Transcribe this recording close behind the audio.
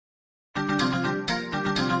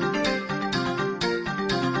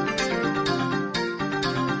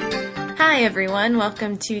Hi everyone,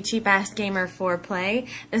 welcome to Cheap Ass Gamer 4Play.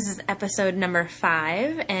 This is episode number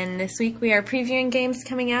 5, and this week we are previewing games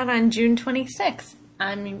coming out on June 26th.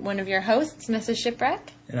 I'm one of your hosts, Mrs.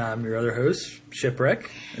 Shipwreck. And I'm your other host,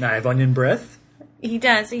 Shipwreck, and I have onion breath. He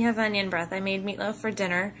has onion breath. I made meatloaf for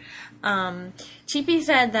dinner. Cheapy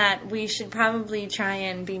said that we should probably try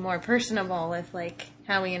and be more personable with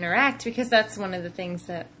how we interact, because that's one of the things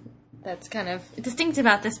that's kind of distinct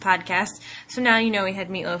about this podcast. So now you know we had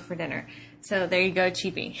meatloaf for dinner. So there you go,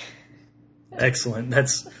 Cheapy. Excellent.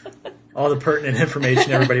 That's all the pertinent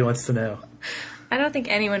information everybody wants to know. I don't think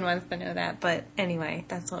anyone wants to know that, but anyway,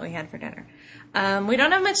 that's what we had for dinner. We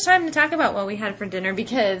don't have much time to talk about what we had for dinner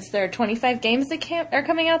because there are 25 games that are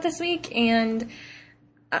coming out this week, and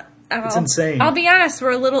it's insane. I'll be honest, we're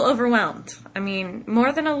a little overwhelmed. I mean,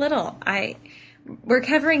 more than a little. We're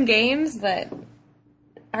covering games that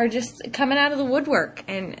are just coming out of the woodwork,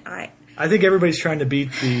 and I think everybody's trying to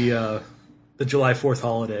beat the July 4th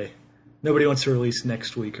holiday. Nobody wants to release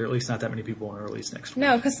next week, or at least not that many people want to release next week.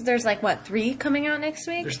 No, because there's 3 coming out next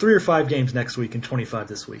week? There's 3 or 5 games next week and 25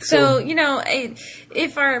 this week. So,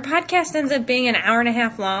 if our podcast ends up being an hour and a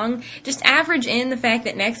half long, just average in the fact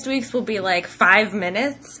that next week's will be 5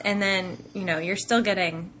 minutes, and then, you're still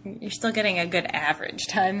getting a good average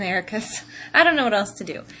time there, because I don't know what else to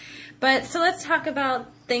do. But, so let's talk about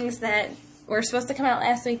things that were supposed to come out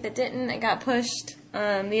last week that didn't. It got pushed.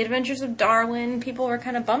 The Adventures of Darwin, people were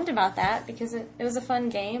kind of bummed about that because it was a fun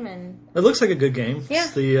game. And it looks like a good game. Yeah.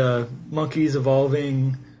 It's the monkeys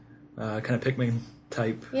evolving, kind of Pikmin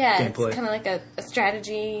type gameplay. Yeah, it's kind of like a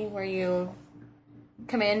strategy where you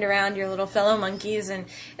command around your little fellow monkeys, and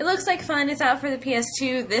it looks like fun. It's out for the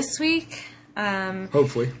PS2 this week.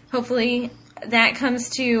 Hopefully that comes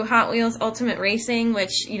to Hot Wheels Ultimate Racing,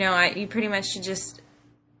 which, you pretty much should just...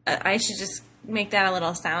 I should just make that a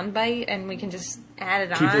little sound bite, and we can just add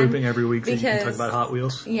it on. Keep looping every week so you can talk about Hot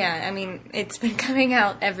Wheels. Yeah, I mean, it's been coming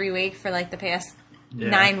out every week for the past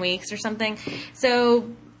 9 weeks or something.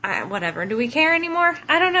 So, whatever. Do we care anymore?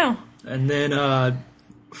 I don't know. And then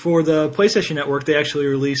for the PlayStation Network, they actually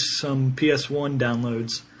released some PS1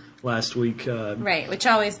 downloads last week. Right, which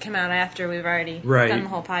always come out after we've already done the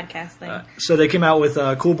whole podcast thing. So they came out with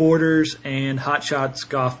Cool Borders and Hot Shots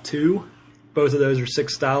Golf 2. Both of those are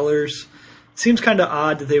 $6. Seems kind of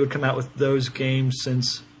odd that they would come out with those games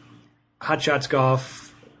since Hot Shots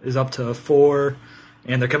Golf is up to $4,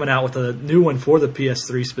 and they're coming out with a new one for the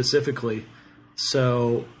PS3 specifically.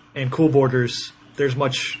 So, and Cool Borders, there's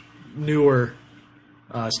much newer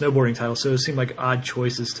snowboarding titles, so it seemed like odd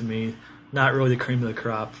choices to me. Not really the cream of the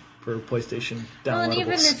crop for PlayStation downloadables. Well, and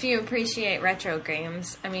even if you appreciate retro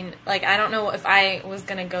games, I mean, I don't know if I was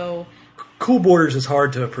going to go... Cool Borders is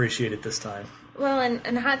hard to appreciate at this time. Well,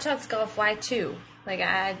 and Hot Shots Golf, why 2?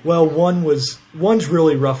 Well, one's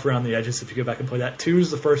really rough around the edges if you go back and play that. 2 is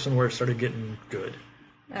the first one where it started getting good.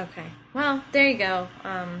 Okay. Well, there you go.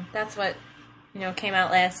 That's what, came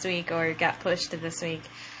out last week or got pushed to this week.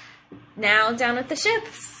 Now, down at the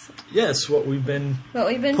ships. Yes, what we've been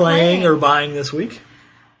playing or buying this week.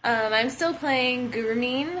 I'm still playing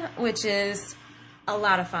Gurumine, which is a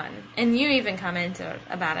lot of fun. And you even commented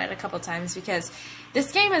about it a couple times because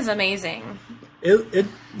this game is amazing. It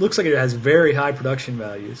looks like it has very high production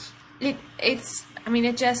values. It's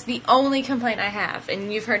the only complaint I have,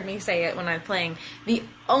 and you've heard me say it when I'm playing, the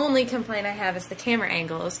only complaint I have is the camera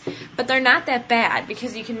angles, but they're not that bad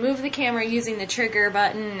because you can move the camera using the trigger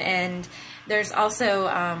button, and there's also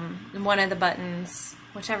one of the buttons,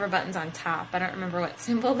 whichever button's on top. I don't remember what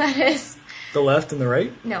symbol that is. The left and the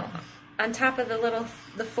right? No. On top of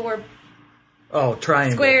the 4... Oh,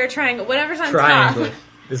 triangle. Square, triangle, whatever's on triangle top.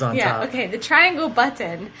 Is on top. Yeah, okay. The triangle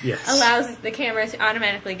button yes. allows the camera to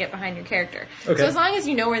automatically get behind your character. Okay. So as long as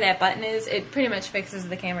you know where that button is, it pretty much fixes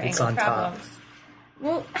the camera angle problems. Top.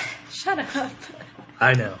 Well, shut up.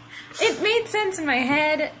 I know. It made sense in my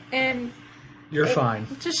head, and... You're fine.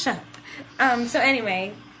 Just shut up. So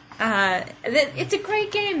anyway, it's a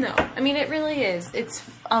great game, though. I mean, it really is. It's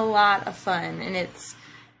a lot of fun, and it's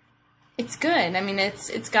good. I mean,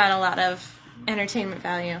 it's got a lot of entertainment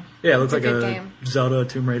value. Yeah, it looks like a game. Zelda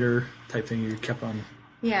Tomb Raider type thing you kept on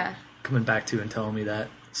coming back to and telling me that.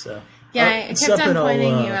 So yeah, I kept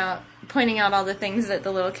on pointing out all the things that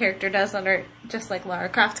the little character does that are just like Lara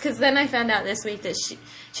Croft. Because then I found out this week that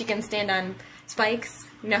she can stand on spikes.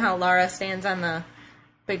 You know how Lara stands on the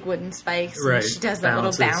big wooden spikes? Right. And she does that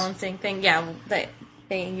little balancing thing. Yeah,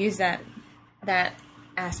 they use that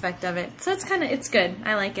aspect of it. So it's good.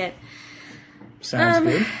 I like it. Sounds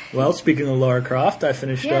good. Well, speaking of Lara Croft, I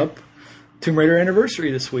finished up Tomb Raider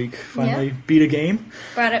anniversary this week. Finally beat a game.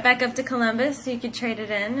 Brought it back up to Columbus so you could trade it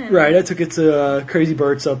in. And Right, I took it to Crazy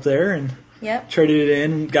Bert's up there and traded it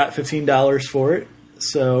in and got $15 for it.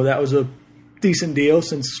 So that was a decent deal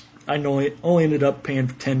since I only ended up paying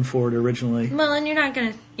 $10 for it originally. Well, and you're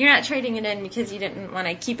not trading it in because you didn't want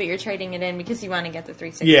to keep it. You're trading it in because you want to get the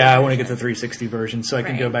 360. Yeah, version. I want to get the 360 version so I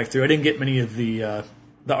can go back through. I didn't get many of the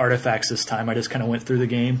artifacts this time. I just kind of went through the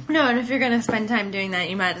game. No, and if you're going to spend time doing that,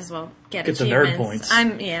 you might as well get the achievements.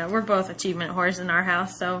 nerd points. We're both achievement whores in our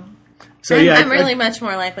house, so yeah, I'm really much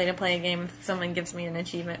more likely to play a game if someone gives me an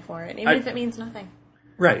achievement for it, even if it means nothing.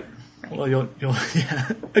 Right. Well, you'll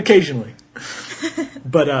occasionally.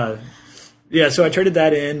 But so I traded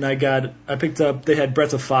that in. I picked up. They had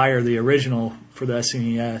Breath of Fire, the original for the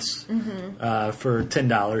SNES, for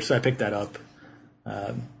 $10. So I picked that up.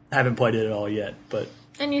 Haven't played it at all yet, but.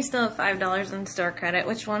 And you still have $5 in store credit,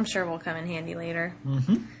 which I'm sure will come in handy later.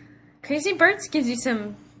 Mm-hmm. Crazy Bert's gives you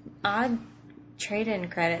some odd trade-in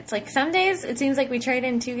credits. Like, some days, it seems like we trade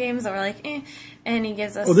in 2 games that we're like, and he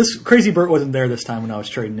gives us... Well, this Crazy Bert wasn't there this time when I was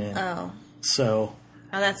trading in. Oh. So...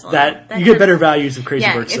 Oh, that's that you get better values if Crazy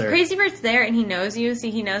Bert's there. If Crazy Bert's there and he knows you,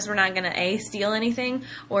 he knows we're not going to A, steal anything,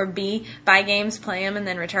 or B, buy games, play them, and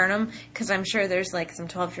then return them, because I'm sure there's, like, some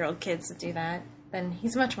 12-year-old kids that do that. Then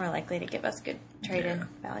he's much more likely to give us good trade-in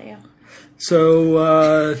value.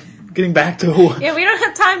 So, getting back to... Yeah, we don't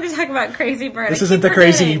have time to talk about Crazy Bert. This isn't the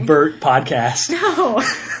Crazy Bert podcast. No.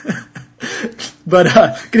 But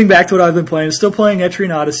getting back to what I've been playing, still playing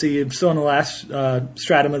Etrian Odyssey. I'm still on the last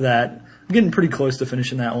stratum of that. I'm getting pretty close to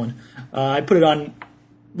finishing that one. I put it on a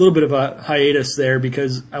little bit of a hiatus there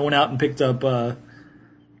because I went out and picked up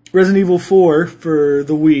Resident Evil 4 for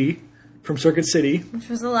the Wii from Circuit City. Which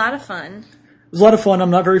was a lot of fun. It was a lot of fun.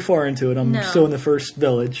 I'm not very far into it. I'm still in the first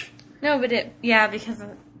village. No, but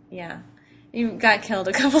you got killed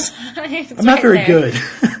a couple times. I'm not very good.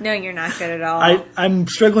 No, you're not good at all. I'm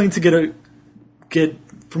struggling to get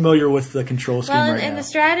familiar with the control scheme right now. And the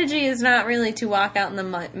strategy is not really to walk out in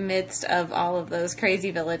the midst of all of those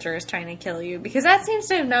crazy villagers trying to kill you, because that seems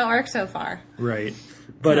to have not worked so far. Right.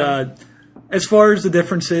 But as far as the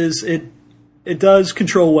differences, it does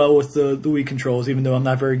control well with the Wii controls, even though I'm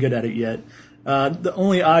not very good at it yet. The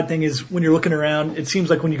only odd thing is when you're looking around, it seems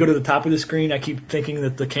like when you go to the top of the screen, I keep thinking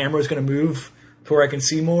that the camera is going to move to where I can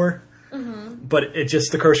see more. Mm-hmm. But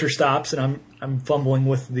the cursor stops, and I'm fumbling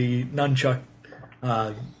with the nunchuck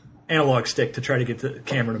analog stick to try to get the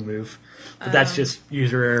camera to move. But that's just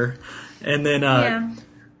user error. And then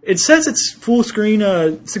it says it's full screen,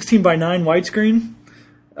 16:9 widescreen.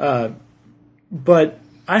 But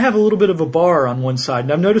I have a little bit of a bar on one side,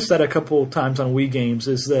 and I've noticed that a couple times on Wii games,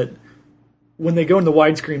 is that when they go into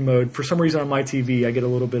widescreen mode, for some reason on my TV, I get a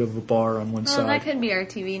little bit of a bar on one side. Well, that could be our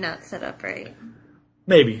TV not set up right.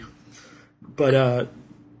 Maybe. But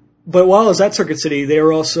while I was at Circuit City, they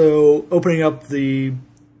were also opening up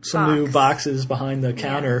some new boxes behind the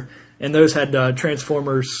counter, and those had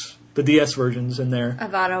Transformers, the DS versions in there.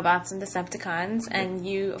 Of Autobots and Decepticons, and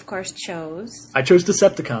you, of course, chose... I chose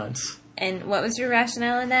Decepticons. And what was your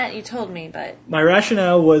rationale in that? You told me, but... My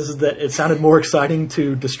rationale was that it sounded more exciting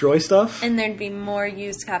to destroy stuff. And there'd be more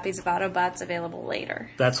used copies of Autobots available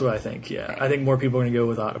later. That's what I think, yeah. Okay. I think more people are going to go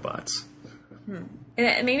with Autobots.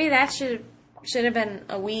 Maybe that should have been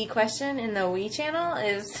a Wii question in the Wii channel,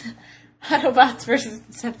 is Autobots versus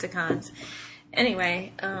Decepticons.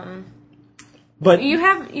 Anyway, but you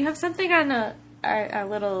have something on our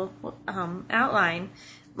little outline.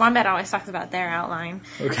 Wombat always talks about their outline.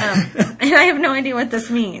 Okay. And I have no idea what this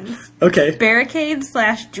means. Okay.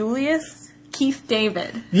 Barricade/Julius Keith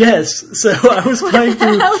David. Yes. So I was playing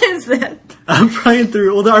through... What the hell is that? I'm playing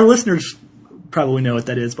through... Well, our listeners probably know what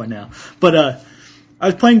that is by now. But I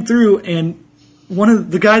was playing through, and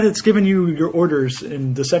the guy that's giving you your orders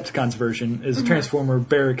in Decepticons version is a Transformer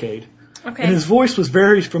Barricade. Okay. And his voice was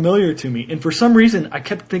very familiar to me. And for some reason, I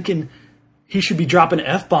kept thinking he should be dropping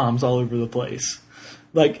F-bombs all over the place.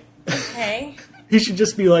 Like, okay. He should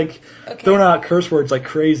just be throwing out curse words like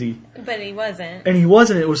crazy. But he wasn't. And he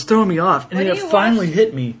wasn't. It was throwing me off. And it finally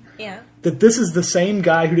hit me that this is the same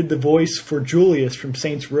guy who did the voice for Julius from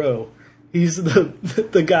Saints Row. He's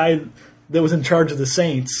the guy that was in charge of the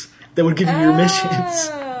Saints that would give you your missions.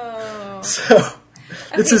 So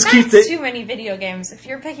this is Keith. Too many video games. If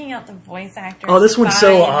you're picking out the voice actors, this one's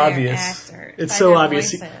so obvious. It's so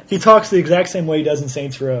obvious. He talks the exact same way he does in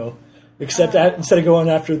Saints Row. Except instead of going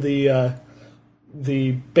after the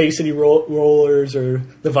Bay City Rollers or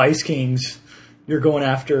the Vice Kings, you're going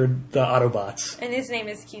after the Autobots. And his name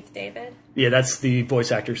is Keith David? Yeah, that's the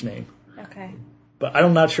voice actor's name. Okay. But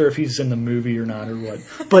I'm not sure if he's in the movie or not or what.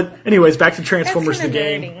 But anyways, back to Transformers the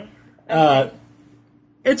game. Nerdy.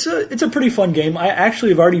 It's a pretty fun game. I actually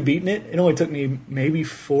have already beaten it. It only took me maybe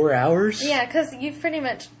 4 hours. Yeah, because you've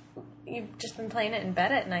just been playing it in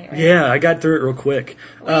bed at night, right? Yeah, I got through it real quick.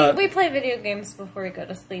 We play video games before we go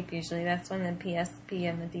to sleep usually. That's when the PSP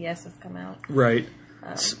and the DSs come out. Right.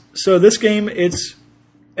 So this game, it's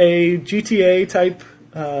a GTA type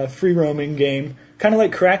free roaming game, kind of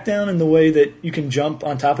like Crackdown in the way that you can jump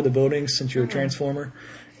on top of the buildings since you're a Transformer,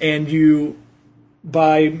 and you,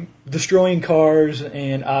 by destroying cars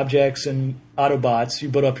and objects and Autobots, you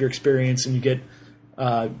build up your experience and you get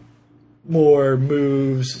more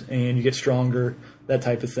moves and you get stronger, that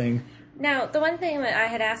type of thing. Now, the one thing that I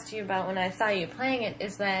had asked you about when I saw you playing it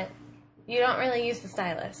is that you don't really use the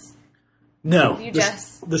stylus. No.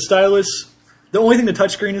 The stylus, the only thing the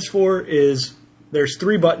touchscreen is for is there's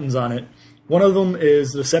 3 buttons on it. One of them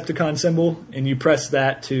is the Decepticon symbol, and you press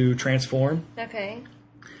that to transform. Okay.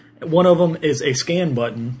 One of them is a scan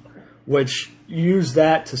button, which you use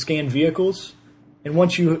that to scan vehicles. And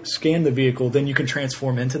once you scan the vehicle, then you can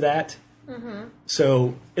transform into that. Mm-hmm.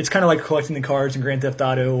 So it's kind of like collecting the cars in Grand Theft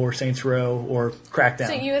Auto or Saints Row or Crackdown.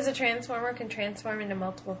 So you as a Transformer can transform into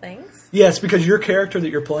multiple things? Yes, because your character that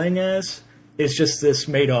you're playing as is just this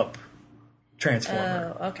made-up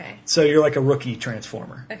Transformer. Oh, okay. So you're like a rookie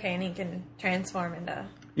Transformer. Okay, and he can transform into...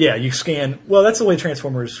 Yeah, you scan... Well, that's the way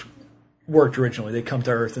Transformers worked originally. They come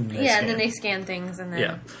to Earth and they scan. And then they scan things and then...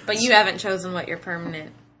 Yeah. But you haven't chosen what your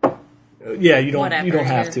permanent... Yeah, you don't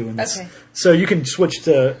have to in this. Okay. So you can switch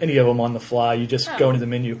to any of them on the fly. You just go into the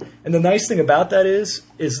menu. And the nice thing about that is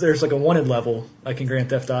there's like a wanted level, like in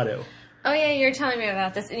Grand Theft Auto. Oh yeah, you're telling me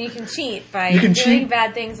about this, and you can cheat by doing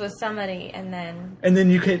bad things with somebody, and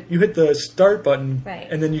then you hit the start button, right.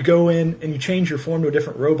 And then you go in and you change your form to a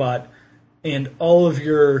different robot, and all of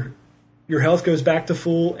your health goes back to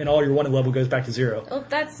full, and all your wanted level goes back to 0. Well,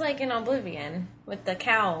 that's like in Oblivion with the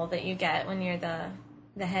cowl that you get when you're the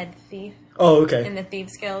head thief. Oh, okay. In the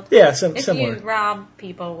Thieves Guild. Yeah, similar. If you rob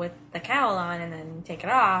people with the cowl on and then take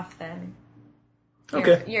it off, then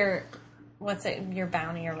your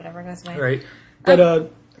bounty or whatever goes away. Right.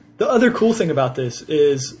 But the other cool thing about this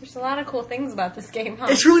is... There's a lot of cool things about this game, huh?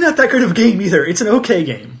 It's really not that good of a game either. It's an okay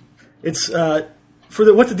game. It's...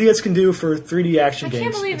 for what the DS can do for 3D action games, I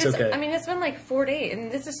can't believe it's okay. I mean, it's been like 4 days,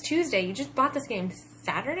 and this is Tuesday. You just bought this game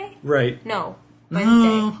Saturday? Right. No,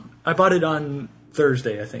 Wednesday. I bought it on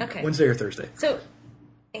Thursday, I think. Okay. Wednesday or Thursday. So,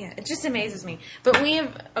 yeah, it just amazes me. But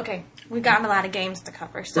we've gotten a lot of games to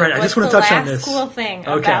cover. So right, I just want to touch on this. Cool thing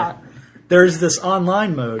about... There's this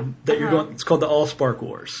online mode that you're going... It's called the Allspark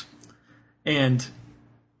Wars. And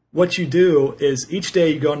what you do is each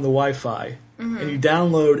day you go into the Wi-Fi and you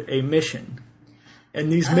download a mission.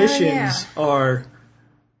 And these missions are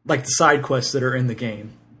like the side quests that are in the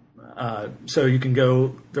game. So you can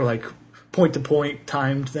go... They're like... point-to-point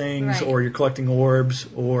timed things, or you're collecting orbs,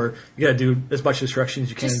 or you got to do as much destruction as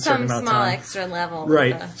you can in a certain amount of time. Just some small extra level.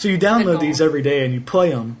 Right. So you download these every day and you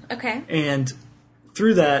play them. Okay. And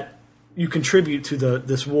through that, you contribute to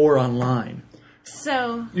this war online.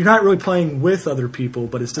 So... You're not really playing with other people,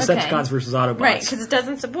 but it's Decepticons versus Autobots. Right, because it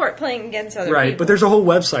doesn't support playing against other people. Right, but there's a whole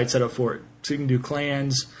website set up for it. So you can do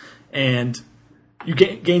clans, and you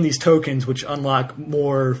gain these tokens which unlock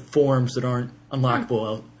more forms that aren't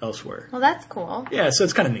unlockable elsewhere. Well, that's cool. Yeah, so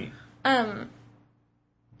it's kind of neat.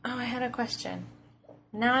 I had a question.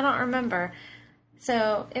 Now I don't remember.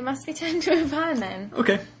 So it must be time to move on then.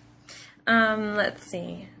 Okay. Let's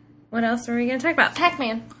see. What else are we going to talk about?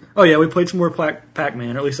 Pac-Man. Oh yeah, we played some more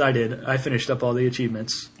Pac-Man, or at least I did. I finished up all the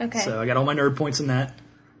achievements. Okay. So I got all my nerd points in that.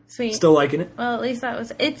 Sweet. Still liking it. Well, at least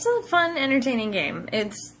it's a fun, entertaining game.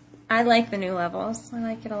 I like the new levels. I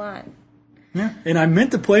like it a lot. Yeah, and I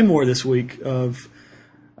meant to play more this week.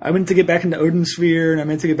 I meant to get back into Odin Sphere, and I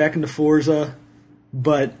meant to get back into Forza.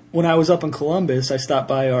 But when I was up in Columbus, I stopped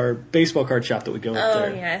by our baseball card shop that we go up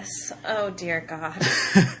there. Oh, yes. Oh, dear God.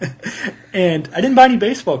 And I didn't buy any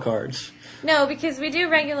baseball cards. No, because we do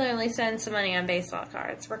regularly spend some money on baseball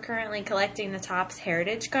cards. We're currently collecting the Topps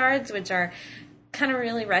Heritage cards, which are kind of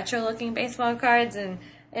really retro-looking baseball cards, and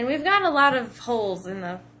we've got a lot of holes in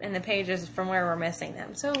the pages from where we're missing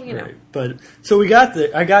them. So, you know. But so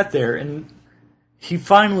I got there, and he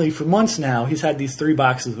finally, for months now, he's had these 3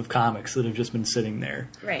 boxes of comics that have just been sitting there.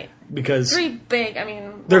 Right. Because 3 big, I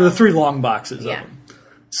mean... They're the 3 long boxes of them.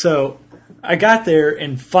 So I got there,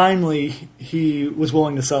 and finally he was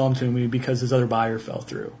willing to sell them to me because his other buyer fell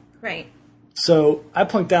through. Right. So I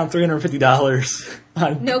plunked down $350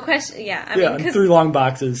 on... No question, on 3 long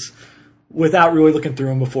boxes without really looking through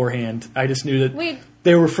them beforehand. I just knew that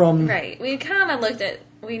they were from... Right. We kind of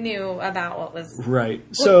we knew about what was... Right.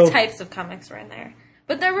 What types of comics were in there.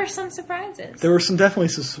 But there were some surprises. There were definitely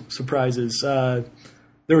some surprises.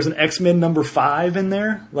 There was an X-Men number 5 in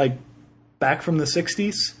there, like back from the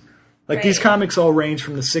 60s. Like these comics all range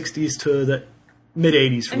from the 60s to the mid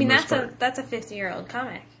 80s. For the most part. That's a 50-year-old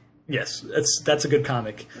comic. Yes, that's a good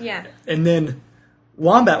comic. Yeah. And then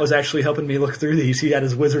Wombat was actually helping me look through these. He had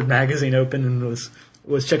his Wizard magazine open and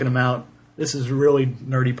was checking them out. This is a really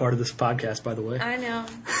nerdy part of this podcast, by the way. I know.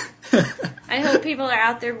 I hope people are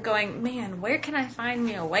out there going, man, where can I find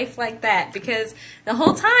me a wife like that? Because the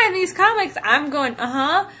whole time, these comics, I'm going,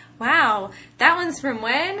 wow, that one's from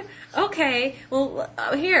when? Okay, well,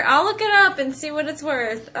 here, I'll look it up and see what it's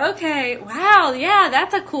worth. Okay, wow, yeah,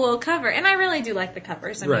 that's a cool cover. And I really do like the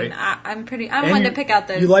covers. I mean, I'm one to pick out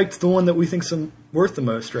those. You liked the one that we think's worth the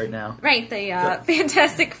most right now. Right, the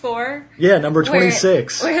Fantastic Four. Yeah, number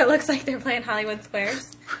 26. Where it looks like they're playing Hollywood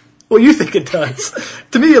Squares. Well, you think it does.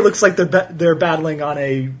 To me, it looks like they're battling on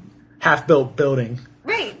a half-built building.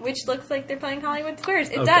 Right, which looks like they're playing Hollywood Squares.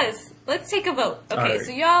 It does. Let's take a vote. Okay,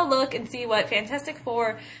 so y'all look and see what Fantastic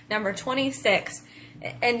Four number 26,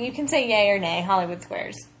 and you can say yay or nay, Hollywood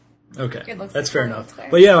Squares. Okay, That's like fair enough. Squares.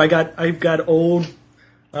 But yeah, I've got old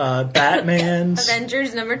Batman's.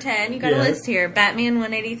 Avengers number 10. You got a list here. Batman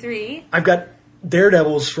 183. I've got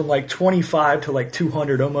Daredevils from like 25 to like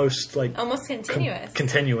 200, almost continuous.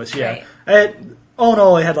 Continuous, yeah. Right. All in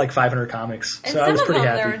all, I had like 500 comics, And so I was pretty some of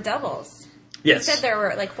them happy. there were doubles. Yes. You said there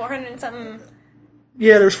were like 400 and something.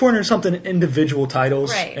 Yeah, there was 400 and something individual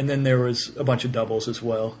titles, Right. and then there was a bunch of doubles as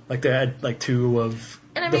well. Like they had like 2 of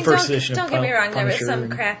And I the mean, first edition don't of get me wrong, there was Punisher, some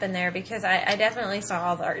and crap in there because I definitely saw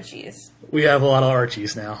all the Archies. We have a lot of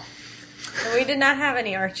Archies now. And we did not have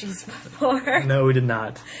any Archies before. No, we did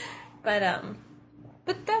not.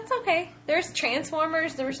 But that's okay. There's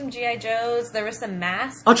Transformers. There were some G.I. Joes. There was some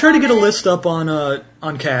masks. I'll try to get a list up on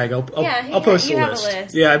CAG. I'll post you a have list. a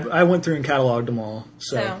list. Yeah, I went through and cataloged them all.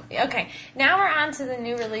 So, okay. Now we're on to the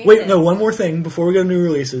new releases. Wait, no, one more thing before we go to new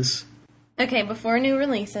releases. Okay, before new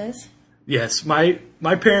releases. Yes, my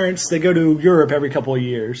parents, they go to Europe every couple of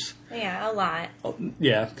years. Yeah, a lot.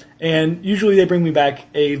 Yeah, and usually they bring me back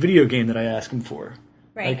a video game that I ask them for.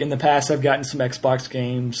 Right. Like in the past, I've gotten some Xbox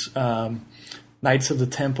games, Knights of the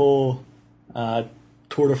Temple,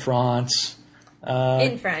 Tour de France.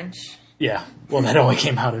 In French. Yeah, well, that only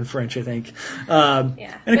came out in French, I think.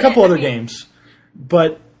 Yeah. And a couple other games.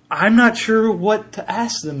 But I'm not sure what to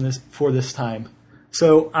ask them for this time.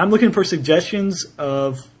 So I'm looking for suggestions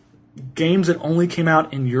of games that only came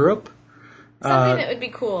out in Europe. Something that would be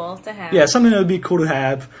cool to have. Yeah, something that would be cool to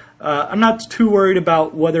have. I'm not too worried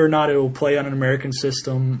about whether or not it will play on an American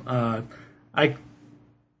system. I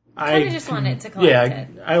kind of just want it to collect it.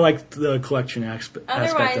 I like the collection aspect of it.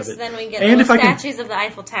 Otherwise, then we get and little statues of the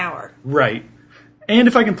Eiffel Tower. Right. And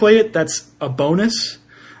if I can play it, that's a bonus.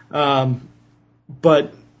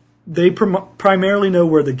 But they primarily know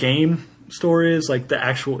where the game store is, like the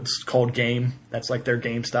actual, it's called Game. That's like their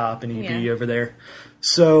GameStop and EB over there.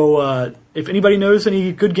 So if anybody knows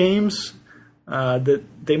any good games that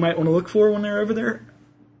they might want to look for when they're over there,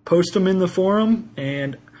 post them in the forum,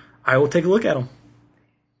 and I will take a look at them.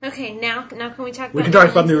 Okay, now can we talk about We can talk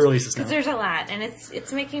about new releases now. Because there's a lot, and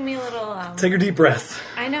it's making me a little... Take a deep breath.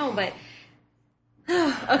 I know, but...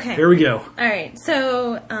 okay. Here we go. All right,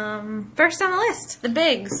 so first on the list, the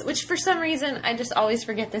Bigs, which for some reason I just always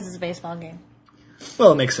forget this is a baseball game.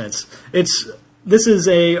 Well, it makes sense. This is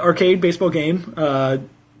a arcade baseball game,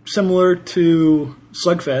 similar to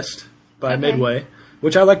Slugfest by Midway,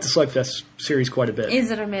 which I like the Slugfest series quite a bit. Is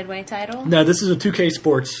it a Midway title? No, this is a 2K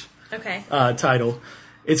Sports title.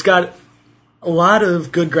 It's got a lot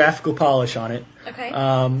of good graphical polish on it. Okay.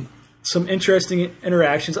 Some interesting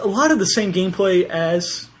interactions. A lot of the same gameplay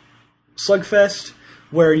as Slugfest,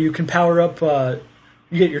 where you can power up,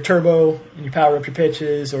 you get your turbo, and you power up your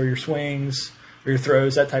pitches, or your swings, or your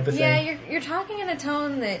throws, that type of thing. Yeah, you're talking in a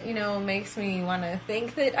tone that, makes me want to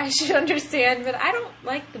think that I should understand, but I don't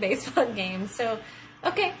like the baseball game, so,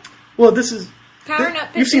 okay. Well, this is... Powering up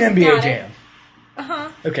You've pitches, seen NBA got Jam. it.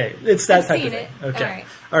 Uh-huh. Okay, it's that I've type seen of thing. it. Okay.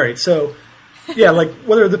 All right, so, yeah, like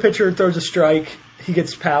whether the pitcher throws a strike, he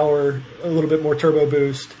gets power, a little bit more turbo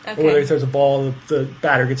boost, or whether he throws a ball, the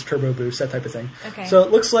batter gets turbo boost, that type of thing. Okay. So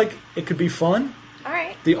it looks like it could be fun. All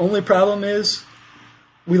right. The only problem is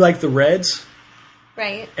we like the Reds.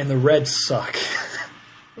 Right. And the Reds suck.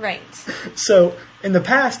 Right. So in the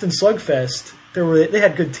past in Slugfest, they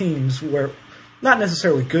had good teams where, not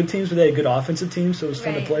necessarily good teams, but they had good offensive teams, so it was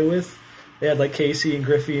fun to play with. They had like Casey and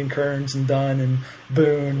Griffey and Kearns and Dunn and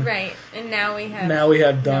Boone. Right. And now we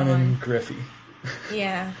have Dunn and Griffey.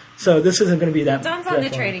 Yeah. So this isn't going to be that. It's on the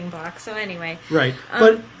trading block, so anyway. Right.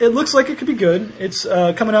 But it looks like it could be good. It's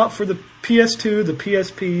coming out for the PS2, the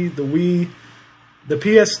PSP, the Wii, the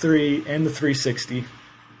PS3, and the 360.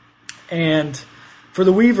 And for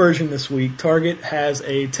the Wii version this week, Target has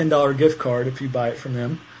a $10 gift card if you buy it from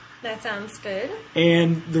them. That sounds good.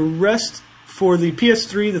 And the rest for the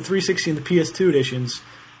PS3, the 360, and the PS2 editions,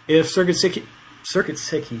 if Circuit City...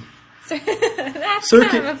 That's Circuit-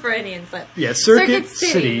 kind of a Freudian slip. Yeah, Circuit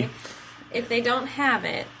City. If they don't have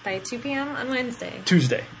it by 2 p.m. on Wednesday.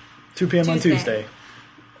 Tuesday. 2 p.m. on Tuesday.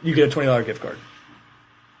 You get a $20 gift card.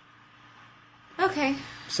 Okay.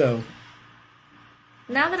 So...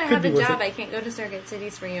 Now that I Could have be a worth job, it. I can't go to Circuit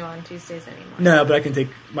Cities for you on Tuesdays anymore. No, but I can take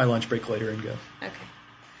my lunch break later and go. Okay.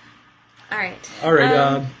 All right. All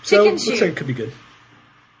right. So Chicken looks shoot. like it could be good.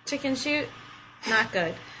 Chicken shoot, not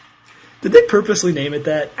good. Did they purposely name it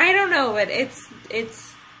that? I don't know, but it's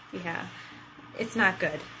not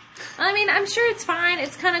good. I mean, I'm sure it's fine.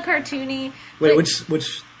 It's kind of cartoony. Wait, but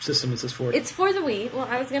which system is this for? It's for the Wii. Well,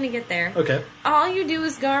 I was going to get there. Okay. All you do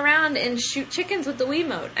is go around and shoot chickens with the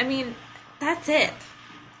Wiimote. I mean, that's it.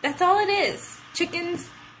 That's all it is. Chickens,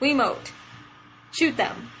 Wiimote. Shoot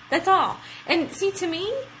them. That's all. And see, to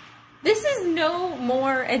me, this is no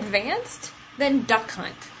more advanced than Duck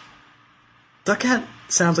Hunt. Duck Hunt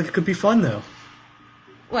sounds like it could be fun, though.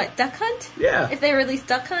 What, Duck Hunt? Yeah. If they release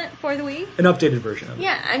Duck Hunt for the Wii? An updated version of it.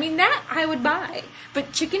 Yeah, I mean, that I would buy.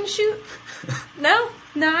 But Chicken Shoot? No,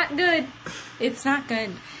 not good. It's not good.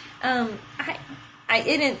 And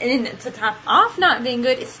to top off not being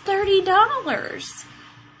good, it's $30.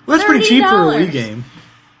 Well, that's pretty cheap for a $30. Wii game.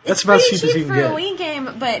 That's It's about as pretty cheap as you cheap can for get. a Wii game,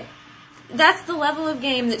 but that's the level of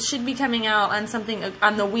game that should be coming out on something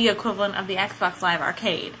on the Wii equivalent of the Xbox Live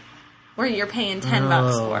Arcade, where you're paying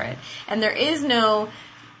 $10 for it, and there is no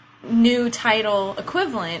new title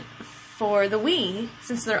equivalent for the Wii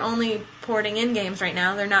since they're only porting in games right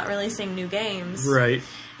now. They're not releasing new games. Right.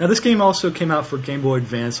 Now, this game also came out for Game Boy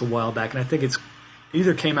Advance a while back, and I think it's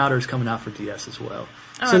either came out or is coming out for DS as well.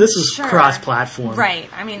 So this is cross-platform. Right.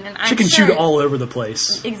 I mean, and Chicken I'm sure shoot all over the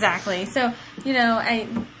place. Exactly. So, not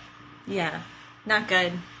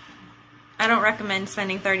good. I don't recommend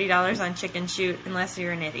spending $30 on Chicken Shoot unless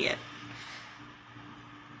you're an idiot.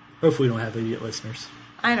 Hopefully we don't have idiot listeners.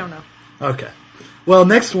 I don't know. Okay. Well,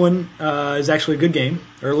 next one is actually a good game,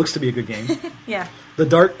 or it looks to be a good game. Yeah. The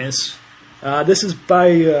Darkness. This is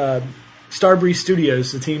by Starbreeze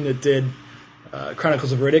Studios, the team that did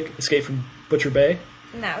Chronicles of Riddick, Escape from Butcher Bay.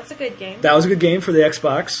 And that was a good game. That was a good game for the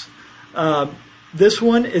Xbox. This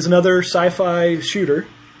one is another sci-fi shooter,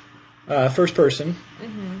 first person.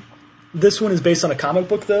 Mm-hmm. This one is based on a comic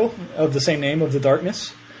book, though, of the same name, of The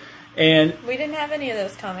Darkness. And We didn't have any of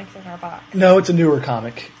those comics in our box. no, it's a newer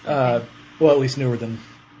comic. Well, at least newer than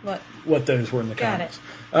What those were in the Got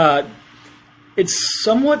comics. It's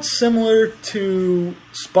somewhat similar to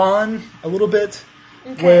Spawn a little bit,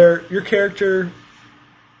 where your character,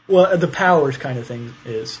 well, the powers kind of thing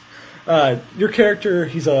is. Your character,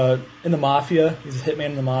 he's in the Mafia. He's a hitman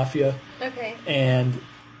in the Mafia. Okay. And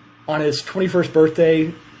on his 21st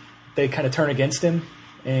birthday, they kind of turn against him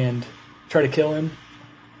and try to kill him.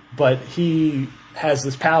 But he has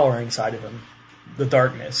this power inside of him, the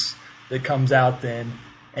darkness, that comes out then,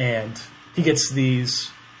 and he gets these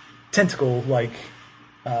tentacle-like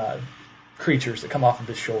creatures that come off of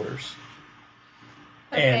his shoulders.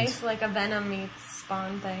 Okay, And so like a Venom meets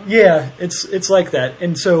Spawn thing. yeah, it's like that.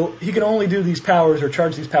 And so he can only do these powers or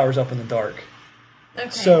charge these powers up in the dark. Okay.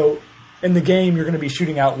 So in the game, you're going to be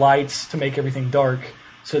shooting out lights to make everything dark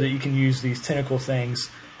so that you can use these tentacle things.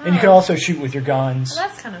 And you can also shoot with your guns. Well,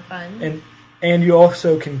 that's kind of fun. And you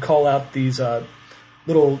also can call out these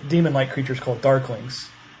little demon-like creatures called Darklings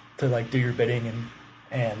to like do your bidding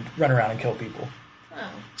and run around and kill people. Oh.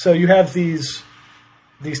 So you have these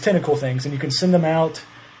tentacle things, and you can send them out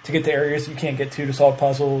to get to areas you can't get to solve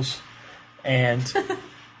puzzles. And Sorry.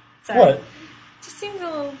 what? Just seems a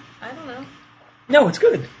little, I don't know. No, it's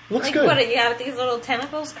good. It looks Like good. what, you have these little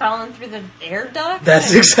tentacles crawling through the air duct?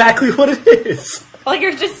 That's exactly what it is. Well,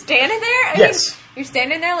 you're just standing there? I Yes. mean, you're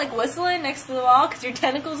standing there like whistling next to the wall because your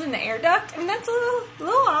tentacle's in the air duct? I mean, that's a little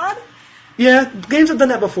odd. Yeah, games have done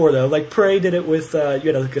that before, though. Like, Prey did it with, you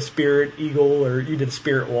had like a spirit eagle, or you did a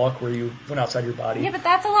spirit walk where you went outside your body. Yeah, but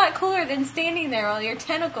that's a lot cooler than standing there while your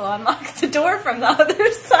tentacle unlocks the door from the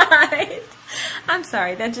other side. I'm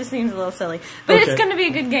sorry, that just seems a little silly. But Okay. it's going to be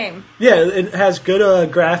a good game. Yeah, it has good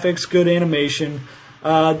graphics, good animation.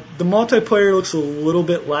 The multiplayer looks a little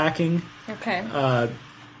bit lacking. Okay.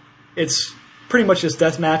 It's pretty much just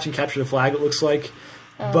deathmatch and capture the flag, it looks like.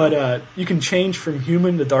 Oh. But you can change from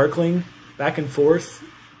human to Darkling back and forth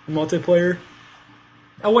in multiplayer.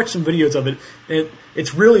 I watched some videos of it.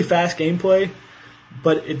 It's really fast gameplay,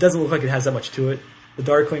 but it doesn't look like it has that much to it. The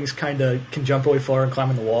Darklings kind of can jump really far and climb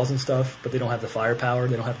on the walls and stuff, but they don't have the firepower.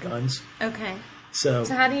 They don't have guns. Okay. So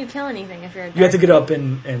how do you kill anything if you're a Darkling? You have to get up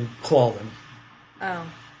and claw them. Oh.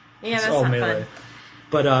 Yeah, it's that's all not melee. fun.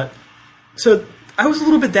 But, so I was a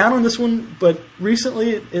little bit down on this one, but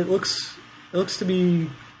recently it looks to be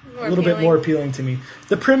a little bit more appealing to me.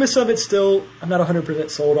 The premise of it still, I'm not 100%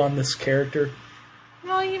 sold on this character.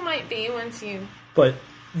 Well, you might be once you... But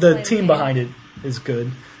the team behind it is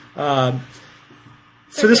good.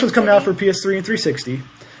 So this one's coming out for PS3 and 360.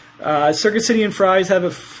 Circuit City and Fry's have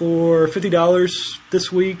it for $50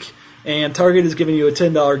 this week, and Target is giving you a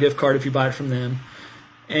 $10 gift card if you buy it from them.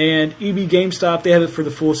 And EB GameStop, they have it for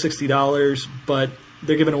the full $60, but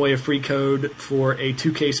they're giving away a free code for a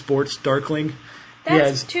 2K Sports Darkling.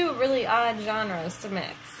 That's two really odd genres to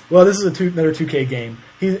mix. Well, this is another 2K game.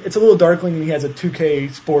 It's a little Darkling, and he has a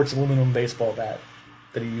 2K Sports aluminum baseball bat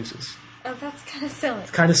that he uses. Oh, that's kind of silly.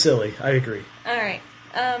 It's kind of silly. I agree. All right.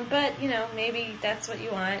 But, maybe that's what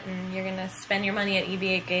you want, and you're going to spend your money at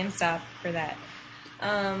EB GameStop for that.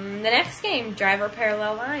 The next game, Driver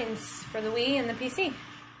Parallel Lines for the Wii and the PC.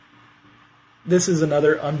 This is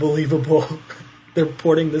another unbelievable... They're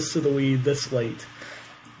porting this to the Wii this late.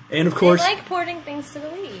 And, of course... They like porting things to the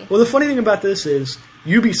Wii. Well, the funny thing about this is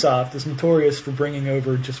Ubisoft is notorious for bringing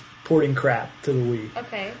over just porting crap to the Wii.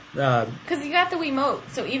 Okay. Because you got the Wiimote,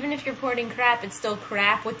 so even if you're porting crap, it's still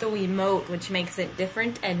crap with the Wiimote, which makes it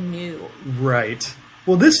different and new. Right.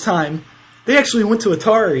 Well, this time, they actually went to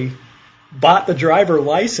Atari, bought the driver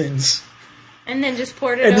license... And then just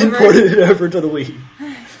ported it over to the Wii.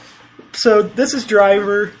 So, this is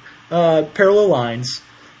Driver Parallel Lines.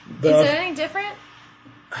 Is it any different?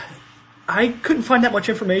 I couldn't find that much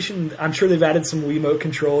information. I'm sure they've added some Wiimote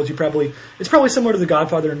controls. It's probably similar to The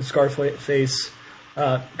Godfather and Scarface,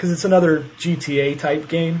 because it's another GTA type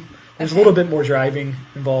game. There's a little bit more driving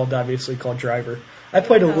involved, obviously, called Driver. I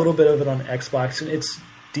played a little bit of it on Xbox, and it's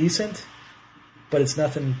decent, but it's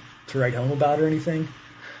nothing to write home about or anything.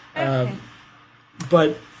 Okay.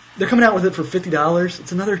 But they're coming out with it for $50.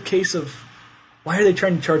 It's another case of why are they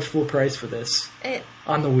trying to charge full price for this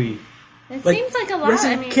on the Wii? It seems like a lot.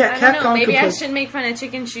 I don't know. Maybe I should make fun of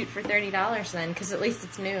Chicken Shoot for $30 then, because at least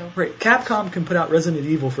it's new. Right. Capcom can put out Resident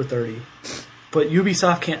Evil for $30, but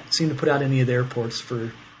Ubisoft can't seem to put out any of their ports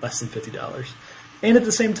for less than $50. And at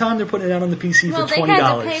the same time, they're putting it out on the PC for $20. Well, they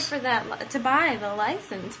had to pay for that to buy the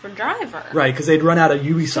license for Driver. Right, because they'd run out of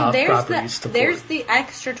Ubisoft properties to port. There's the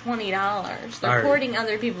extra $20. They're porting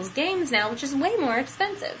other people's games now, which is way more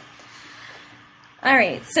expensive. All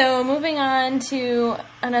right, so moving on to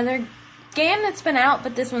another game that's been out,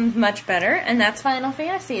 but this one's much better, and that's Final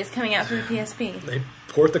Fantasy is coming out for the PSP. They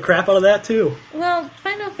port the crap out of that, too. Well,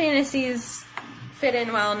 Final Fantasies fit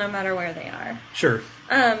in well no matter where they are. Sure.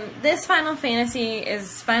 This Final Fantasy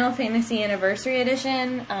is Final Fantasy Anniversary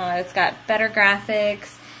Edition. It's got better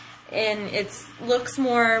graphics, and it looks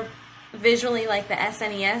more visually like the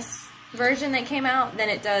SNES version that came out than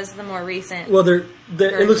it does the more recent. Well, it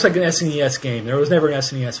looks like an SNES game. There was never an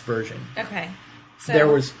SNES version. Okay.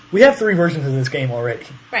 So, we have 3 versions of this game already.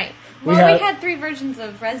 Right. Well, we had 3 versions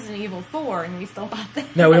of Resident Evil 4, and we still bought them.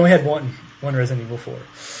 No, we only had one Resident Evil 4.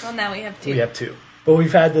 Well, now we have 2. We have 2. But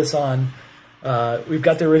we've had this on... we've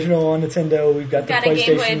got the original on Nintendo. We've got the PlayStation 1.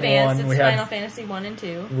 Game Boy Advance. It's Final Fantasy 1 and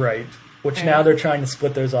 2. Right. Which now they're trying to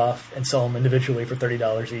split those off and sell them individually for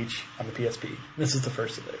 $30 each on the PSP. This is the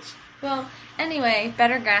first of those. Well, anyway,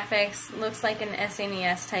 better graphics. Looks like an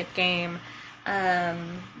SNES type game.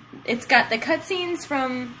 It's got the cutscenes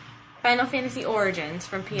from Final Fantasy Origins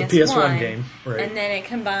from PS1. The PS1 game, right. And then it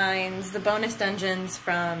combines the bonus dungeons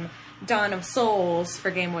from Dawn of Souls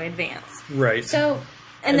for Game Boy Advance. Right. So,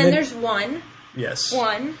 and then there's one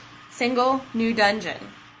single new dungeon.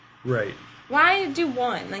 Right. Why do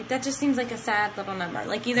one? Like, that just seems like a sad little number.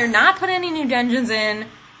 Like, either not put any new dungeons in,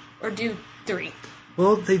 or do 3.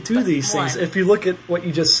 Well, they do these things. If you look at what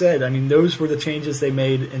you just said, I mean, those were the changes they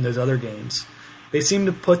made in those other games. They seem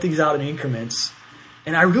to put these out in increments.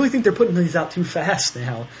 And I really think they're putting these out too fast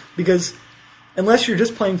now. Because unless you're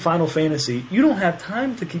just playing Final Fantasy, you don't have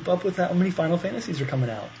time to keep up with how many Final Fantasies are coming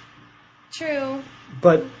out. True.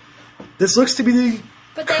 But this looks to be the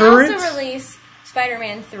But they current... also release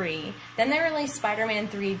Spider-Man 3. Then they released Spider-Man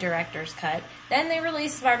 3 Director's Cut. Then they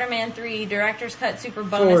released Spider-Man 3 Director's Cut Super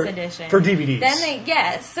Bonus Edition. For DVDs.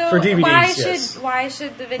 Then so for DVDs, why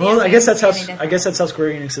should the video? Well, I guess that's how Square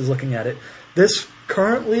Enix is looking at it. This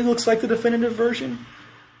currently looks like the definitive version.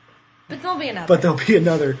 But there'll be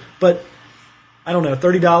another. But I don't know,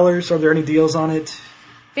 $30. Are there any deals on it?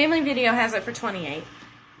 Family Video has it for $28.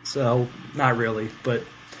 So, not really, but...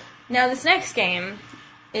 Now, this next game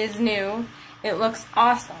is new. It looks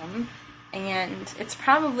awesome. And it's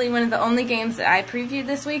probably one of the only games that I previewed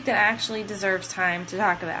this week that actually deserves time to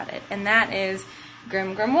talk about it. And that is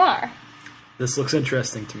Grim Grimoire. This looks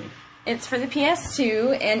interesting to me. It's for the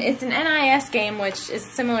PS2, and it's an NIS game, which is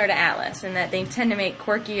similar to Atlas in that they tend to make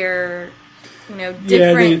quirkier, different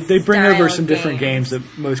Yeah, they bring over some games. different games that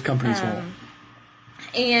most companies won't.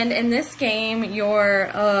 And in this game, you're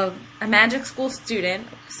a magic school student.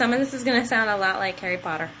 Some of this is going to sound a lot like Harry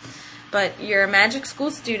Potter. But you're a magic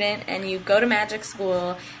school student, and you go to magic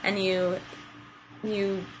school, and you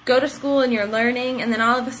go to school, and you're learning, and then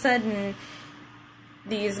all of a sudden,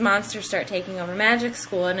 these monsters start taking over magic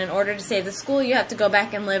school, and in order to save the school, you have to go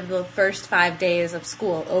back and live the first 5 days of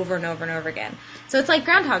school over and over and over again. So it's like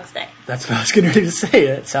Groundhog's Day. That's what I was getting ready to say.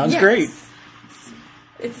 That sounds great.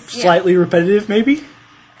 It's Slightly repetitive, maybe?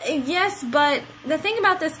 Yes, but the thing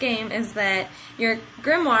about this game is that your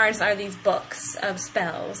grimoires are these books of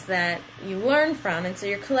spells that you learn from, and so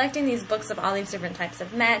you're collecting these books of all these different types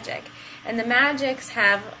of magic. And the magics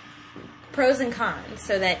have pros and cons,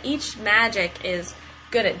 so that each magic is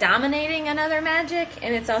good at dominating another magic,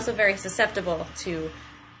 and it's also very susceptible to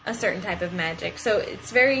a certain type of magic. So it's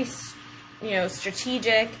very,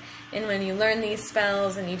 strategic. And when you learn these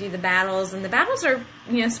spells and you do the battles, and the battles are,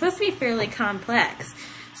 supposed to be fairly complex.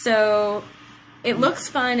 So it looks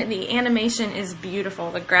fun. The animation is beautiful.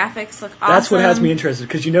 The graphics look awesome. That's what has me interested,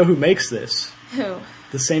 because you know who makes this? Who?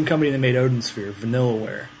 The same company that made Odin Sphere,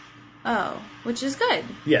 Vanillaware. Oh, which is good.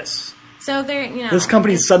 Yes. So they're, This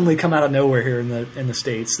company's suddenly come out of nowhere here in the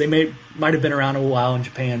States. They might have been around a while in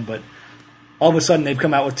Japan, but all of a sudden they've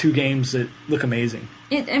come out with 2 games that look amazing.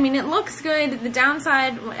 It looks good. The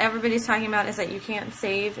downside, what everybody's talking about, is that you can't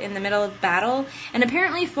save in the middle of battle. And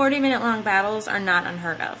apparently 40-minute long battles are not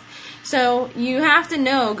unheard of. So you have to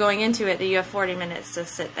know going into it that you have 40 minutes to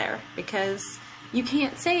sit there, because you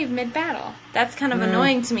can't save mid-battle. That's kind of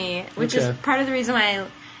annoying to me, which is part of the reason why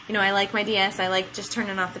I like my DS. I like just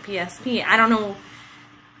turning off the PSP. I don't know.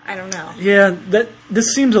 Yeah,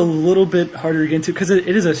 this seems a little bit harder to get into, because it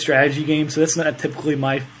is a strategy game, so that's not typically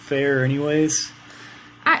my fare anyways.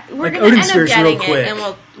 We're going to end up getting it, and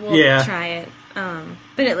we'll try it.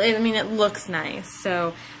 But it looks nice.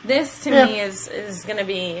 So this, to me, is going to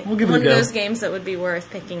be one of those games that would be worth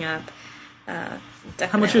picking up. Definitely.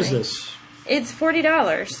 How much is this? It's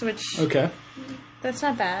 $40, which that's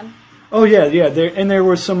not bad. Oh, yeah. There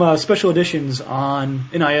were some special editions on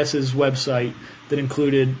NIS's website that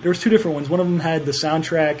included... There was 2 different ones. One of them had the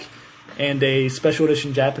soundtrack and a special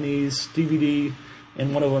edition Japanese DVD,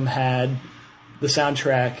 and one of them had the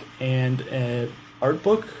soundtrack and an art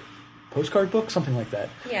book, postcard book, something like that.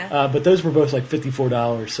 Yeah. But those were both like $54,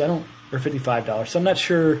 or $55. So I'm not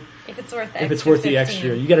sure if it's worth the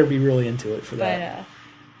extra. You got to be really into it for that.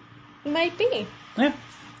 But it might be. Yeah.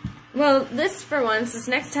 Well, this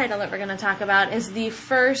next title that we're going to talk about is the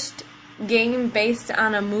first game based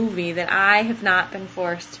on a movie that I have not been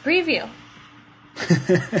forced to preview.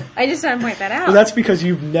 I just want to point that out. Well, that's because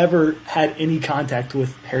you've never had any contact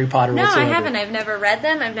with Harry Potter whatsoever. No, I haven't. I've never read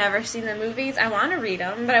them. I've never seen the movies. I want to read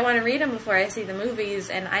them, but I want to read them before I see the movies,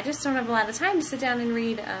 and I just don't have a lot of time to sit down and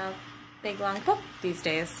read a big, long book these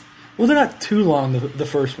days. Well, they're not too long, the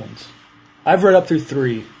first ones. I've read up through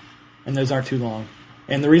 3, and those aren't too long.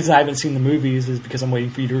 And the reason I haven't seen the movies is because I'm waiting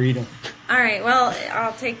for you to read them. All right, well,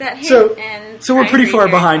 I'll take that hint. So we're pretty far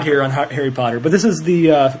behind here on Harry Potter, but this is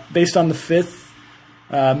the based on the 5th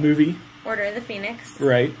movie, Order of the Phoenix.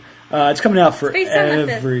 Right. It's coming out for based on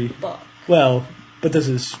the 5th book. Well, but this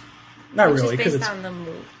is not really because it's on the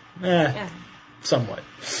movie. Somewhat.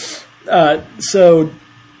 So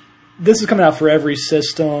this is coming out for every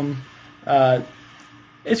system.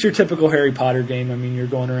 It's your typical Harry Potter game. I mean, you're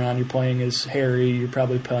going around, you're playing as Harry, you're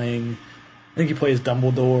probably playing, I think you play as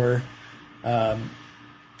Dumbledore.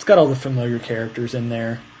 It's got all the familiar characters in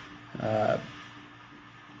there. I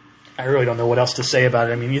really don't know what else to say about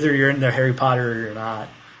it. I mean, either you're into Harry Potter or you're not.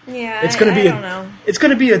 Yeah, I don't know. It's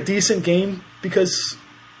going to be a decent game because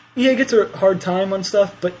EA gets a hard time on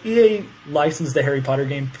stuff, but EA licensed the Harry Potter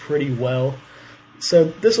game pretty well. So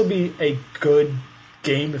this will be a good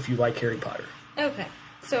game if you like Harry Potter. Okay.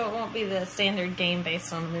 So it won't be the standard game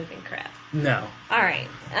based on moving crap. No. All right.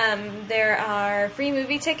 There are free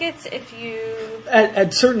movie tickets if you...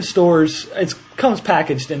 At certain stores, it comes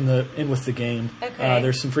packaged in with the game. Okay.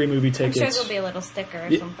 There's some free movie tickets. I'm sure there'll be a little sticker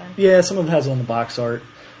or something. Yeah, some of it has it on the box art.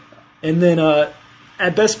 And then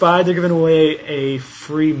at Best Buy, they're giving away a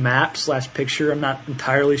free map/picture. I'm not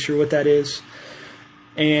entirely sure what that is.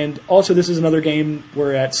 And also, this is another game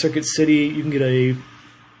where at Circuit City, you can get a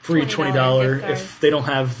free $20 gift card. if they don't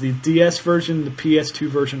have the DS version, the PS2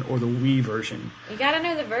 version, or the Wii version. You gotta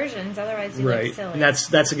know the versions, otherwise you look silly. And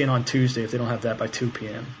that's again on Tuesday if they don't have that by 2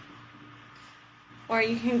 p.m. Or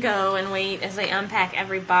you can go and wait as they unpack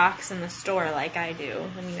every box in the store like I do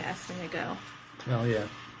when you ask me to go. Oh, yeah.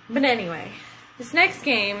 But anyway, this next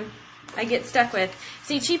game I get stuck with.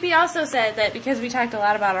 See, Cheapy also said that because we talked a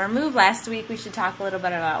lot about our move last week, we should talk a little bit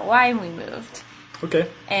about why we moved. Okay.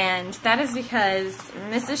 And that is because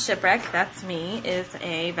Mrs. Shipwreck, that's me, is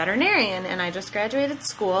a veterinarian, and I just graduated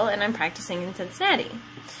school, and I'm practicing in Cincinnati.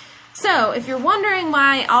 So, if you're wondering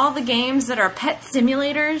why all the games that are pet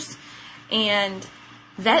simulators and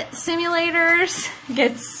vet simulators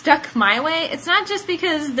get stuck my way, it's not just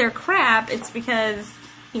because they're crap, it's because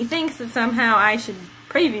he thinks that somehow I should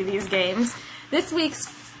preview these games. This week's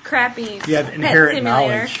crappy You have pet inherent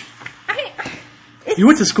simulator. knowledge. It's, You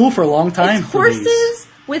went to school for a long time it's for these. horses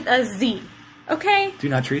with a Z. Okay? Do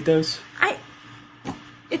you not treat those?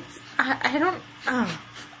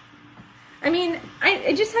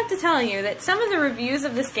 I just have to tell you that some of the reviews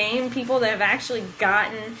of this game, people that have actually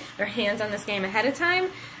gotten their hands on this game ahead of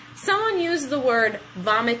time, someone used the word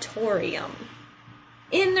vomitorium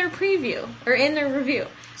in their preview, or in their review.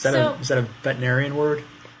 Is that a veterinarian word?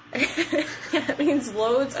 Yeah, it means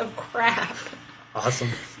loads of crap. Awesome.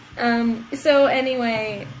 So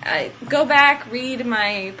anyway, go back, read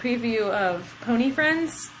my preview of Pony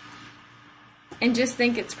Friends, and just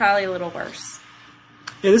think it's probably a little worse.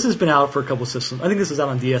 Yeah, this has been out for a couple systems. I think this is out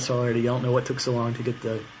on DS already. I don't know what took so long to get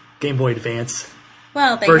the Game Boy Advance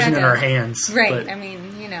Well, they version had in our hands. Right, but I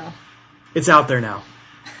mean, you know. it's out there now.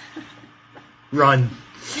 Run.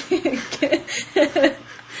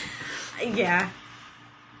 Yeah.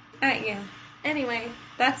 Yeah. Anyway,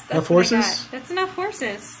 that's Enough what I horses? got. That's enough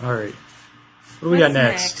horses. All right. What do we got What's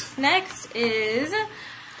next? Next is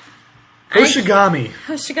Hoshigami.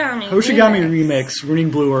 Hoshigami. Hoshigami Remix,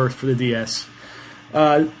 Running Blue Earth for the DS.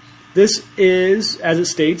 This is, as it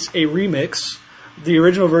states, a remix. The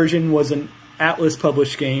original version was an Atlas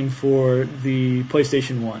published game for the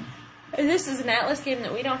PlayStation 1. And this is an Atlas game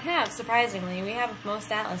that we don't have, surprisingly. We have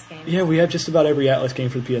most Atlas games. Yeah, we have just about every Atlas game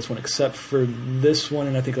for the PS1 except for this one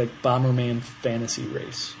and I think like Bomberman Fantasy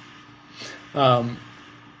Race.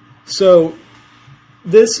 So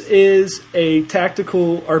this is a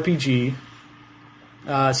tactical RPG,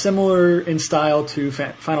 similar in style to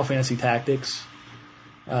Final Fantasy Tactics.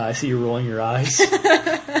 I see you rolling your eyes.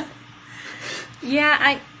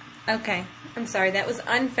 Yeah, okay. I'm sorry, that was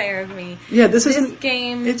unfair of me. Yeah, this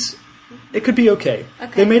game. It could be okay.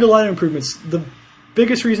 Okay. They made a lot of improvements. The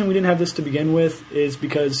biggest reason we didn't have this to begin with is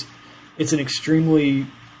because it's an extremely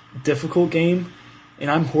difficult game,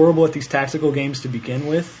 and I'm horrible at these tactical games to begin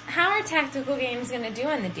with. How are tactical games going to do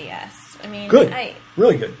on the DS? I mean, Good.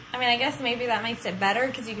 Really good. I mean, I guess maybe that makes it better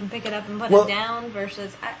because you can pick it up and put Well, it down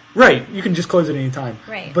versus... Right, you can just close it any time.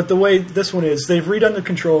 Right. But the way this one is, they've redone the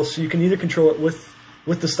controls, so you can either control it with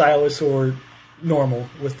the stylus or normal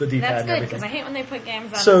with the D-pad That's and good everything. because I hate when they put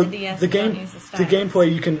games on So the DS the and game, don't use the the stylus.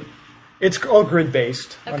 gameplay, it's all grid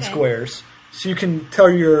based on Okay. squares. So you can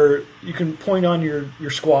point on your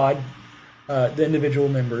squad, the individual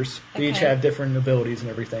members. They each Okay. have different abilities and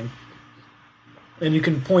everything. And you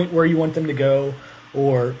can point where you want them to go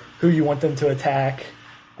or who you want them to attack,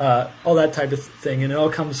 all that type of thing. And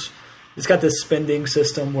it's got this spending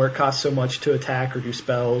system where it costs so much to attack or do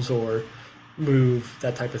spells or move,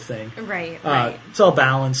 that type of thing. Right. It's all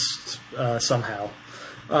balanced somehow.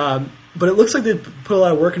 But it looks like they put a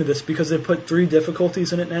lot of work into this because they put 3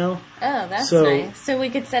 difficulties in it now. Oh, that's So- nice. So we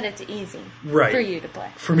could set it to easy. Right. For you to play.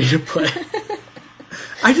 For me to play.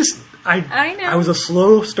 I know. I was a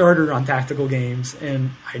slow starter on tactical games,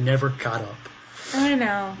 and I never caught up. I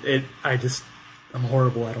know. I'm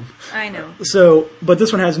horrible at them. I know. So, but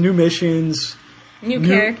this one has new missions, New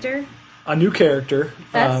character. a new character.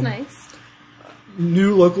 That's nice.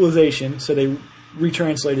 New localization, so they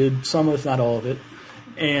retranslated some, if not all of it,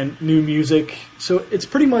 and new music. So it's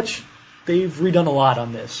pretty much, they've redone a lot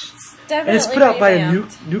on this. Definitely And it's put out by a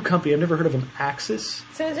revamped. new company. I've never heard of them, Axis.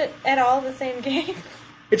 So is it at all the same game?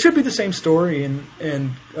 It should be the same story and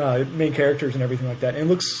main characters and everything like that. And it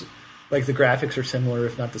looks like the graphics are similar,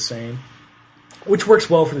 if not the same, which works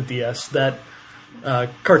well for the DS. That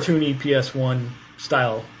cartoony PS1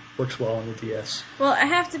 style works well on the DS. Well, I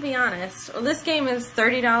have to be honest. Well, this game is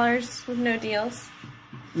 $30 with no deals.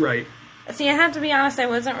 Right. See, I have to be honest, I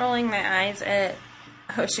wasn't rolling my eyes at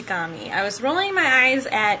Hoshigami. I was rolling my eyes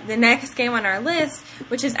at the next game on our list,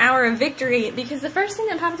 which is Hour of Victory, because the first thing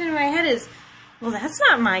that popped into my head is, well, that's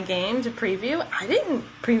not my game to preview. I didn't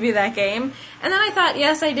preview that game. And then I thought,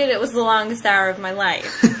 yes, I did. It was the longest hour of my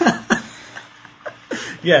life.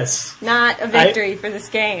 Yes. Not a victory for this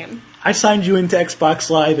game. I signed you into Xbox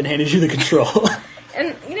Live and handed you the control.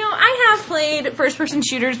 And, I have played first-person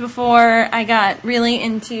shooters before. I got really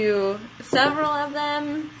into several of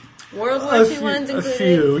them. World War II ones included. A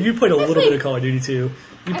few. You played a little bit of Call of Duty, too.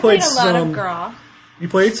 I played a lot of Graw. You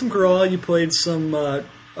played some Graw. You played some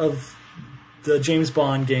of the James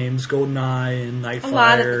Bond games, GoldenEye and Nightfire. A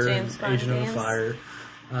lot of the James Bond Agent games. of Fire.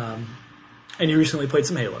 And you recently played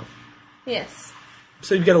some Halo. Yes.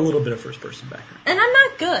 So you've got a little bit of first-person background. And I'm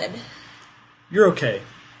not good. You're okay.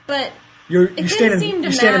 But You it stand didn't in seem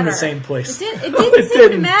to matter. the same place. It didn't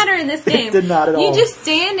seem to matter in this game. It did not at all. You just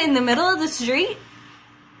stand in the middle of the street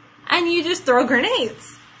and you just throw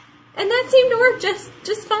grenades. And that seemed to work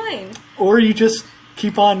just fine. Or you just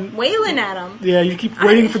keep on wailing at them. Yeah, you keep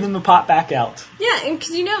waiting for them to pop back out. Yeah,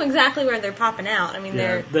 because you know exactly where they're popping out. I mean,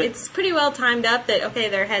 it's pretty well timed up that, okay,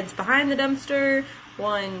 their head's behind the dumpster.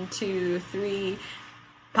 1, 2, 3...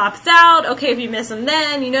 pops out. Okay, if you miss him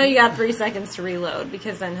then, you got 3 seconds to reload,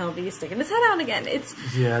 because then he'll be sticking his head out again.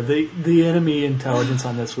 The enemy intelligence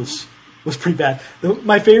on this was pretty bad.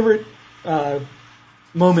 My favorite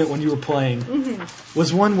moment when you were playing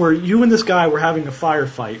was one where you and this guy were having a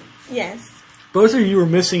firefight. Yes. Both of you were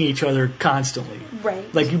missing each other constantly.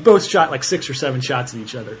 Right. Like, you both shot like 6 or 7 shots at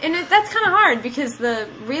each other. And that's kind of hard, because the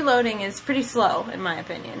reloading is pretty slow, in my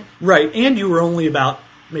opinion. Right, and you were only about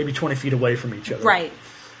maybe 20 feet away from each other. Right.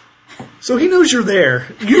 So he knows you're there.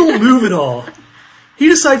 You don't move at all. He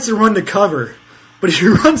decides to run to cover, but he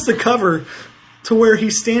runs to cover to where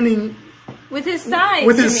he's standing with his side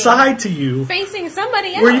side to you, facing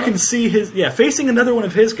somebody else, where you can see facing another one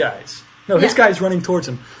of his guys. No, his guy's running towards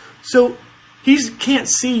him. So he can't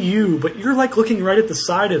see you, but you're like looking right at the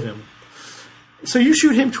side of him. So you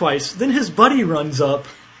shoot him twice. Then his buddy runs up,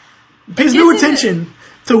 pays no attention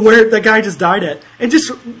to where the guy just died at, and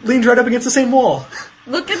just leans right up against the same wall.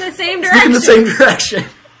 Look in the same direction.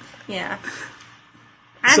 Yeah.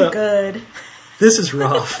 I'm good. This is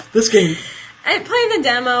rough. This game... I played the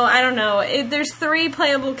demo. I don't know. There's 3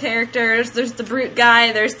 playable characters. There's the brute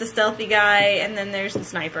guy, there's the stealthy guy, and then there's the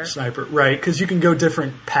sniper. Right, because you can go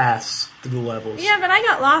different paths through the levels. Yeah, but I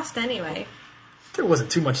got lost anyway. There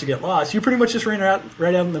wasn't too much to get lost. You pretty much just ran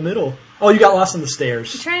right out in the middle. Oh, you got lost on the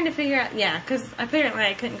stairs. I'm trying to figure out... Yeah, because apparently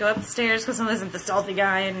I couldn't go up the stairs because I wasn't the stealthy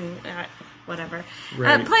guy, and... whatever.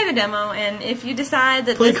 Right. Play the demo, and if you decide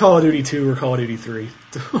that... Play Call of Duty 2 or Call of Duty 3.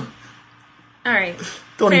 Alright.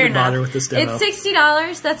 Don't even bother with this demo. It's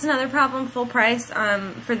 $60. That's another problem. Full price.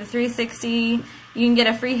 For the 360, you can get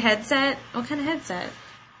a free headset. What kind of headset?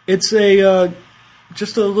 It's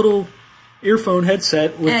just a little earphone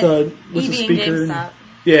headset with a speaker.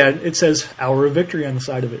 Yeah, it says Hour of Victory on the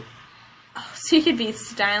side of it. Oh, so you could be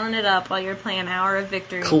styling it up while you're playing Hour of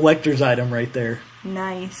Victory. Collector's item right there.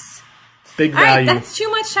 Nice. Big value. Alright, that's too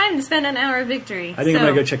much time to spend on Hour of Victory. I think I'm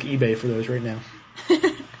going to go check eBay for those right now.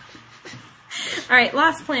 Alright,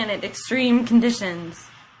 Lost Planet Extreme Conditions.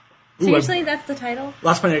 Seriously, that's the title?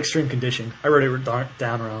 Lost Planet Extreme Condition. I wrote it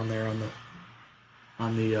down around there on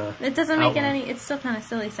the it doesn't make outline. it any... It's still kind of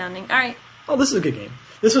silly sounding. Alright. Oh, this is a good game.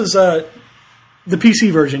 This was... the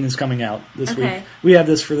PC version is coming out this week. We have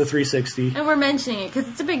this for the 360. And we're mentioning it because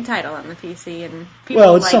it's a big title on the PC. And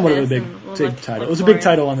people it's like somewhat this of a big title. It was a big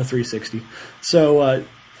title on the 360. So,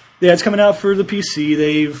 it's coming out for the PC.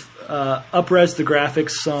 They've up-resed the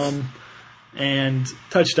graphics some and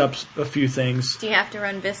touched up a few things. Do you have to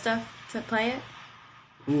run Vista to play it?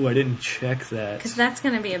 Ooh, I didn't check that. Because that's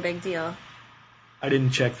going to be a big deal. I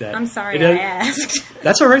didn't check that. I'm sorry I asked.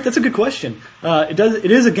 That's all right. That's a good question.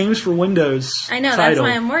 It is a Games for Windows I know, title. That's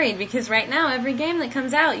why I'm worried, because right now, every game that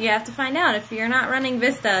comes out, you have to find out. If you're not running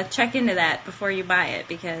Vista, check into that before you buy it,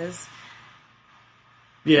 because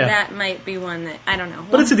that might be one that, I don't know.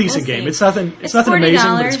 But it's a decent game. It's nothing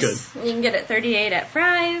amazing, but it's good. You can get it $38 at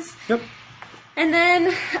Fry's. Yep. And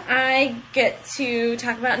then I get to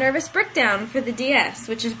talk about Nervous Breakdown for the DS,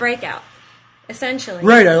 which is Breakout. Essentially.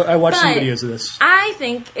 Right, I watched some videos of this. I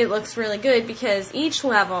think it looks really good because each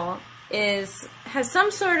level has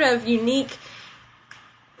some sort of unique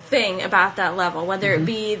thing about that level, whether it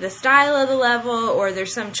be the style of the level or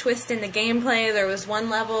there's some twist in the gameplay. There was one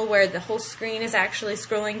level where the whole screen is actually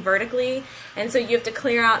scrolling vertically, and so you have to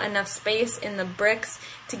clear out enough space in the bricks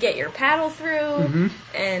to get your paddle through,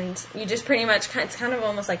 and you just pretty much, it's kind of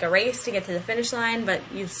almost like a race to get to the finish line, but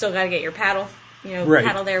you've still got to get your paddle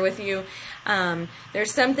paddle there with you.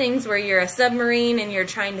 There's some things where you're a submarine and you're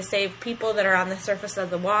trying to save people that are on the surface of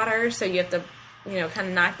the water, so you have to, kind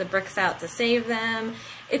of knock the bricks out to save them.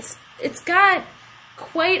 It's got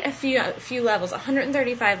quite a few levels,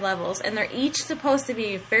 135 levels, and they're each supposed to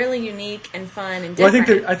be fairly unique and fun and different.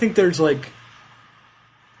 Well, I think there's like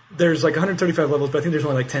there's like 135 levels, but I think there's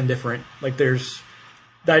only like 10 different. Like there's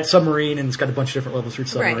that submarine, and it's got a bunch of different levels for each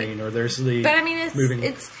submarine. Right. Or there's the But I mean,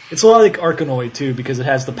 it's a lot like Arkanoid too, because it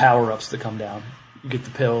has the power ups that come down. You get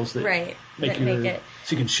the pills that right make it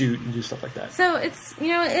so you can shoot and do stuff like that. So it's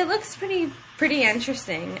it looks pretty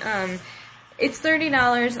interesting. It's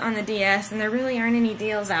 $30 on the DS, and there really aren't any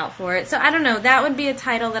deals out for it. So I don't know. That would be a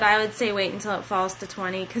title that I would say wait until it falls to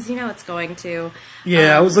 $20, because it's going to.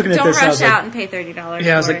 Yeah, I was looking at this. Don't rush out and pay $30.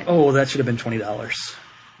 Yeah, I was like, oh, that should have been $20.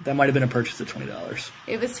 That might have been a purchase at $20.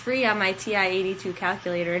 It was free on my TI-82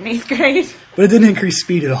 calculator in 8th grade. But it didn't increase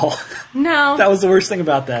speed at all. No. That was the worst thing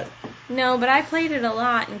about that. No, but I played it a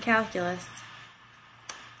lot in calculus.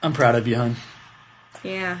 I'm proud of you, hon.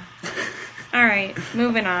 Yeah. All right,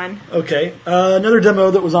 moving on. Okay, another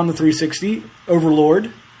demo that was on the 360,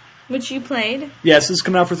 Overlord. Which you played. Yes, this is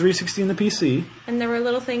coming out for 360 and the PC. And there were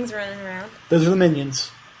little things running around. Those are the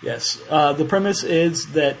minions. Yes. The premise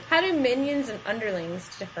is that... How do minions and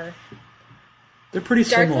underlings differ? They're pretty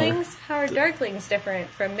similar. Darklings? How are Darklings different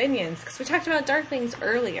from minions? Because we talked about Darklings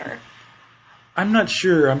earlier. I'm not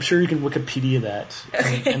sure. I'm sure you can Wikipedia that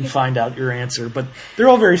and find out your answer. But they're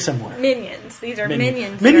all very similar. Minions. These are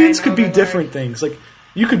minions. Minions could be different things. Like,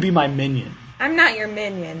 you could be my minion. I'm not your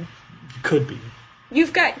minion. You could be.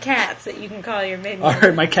 You've got cats that you can call your minion. All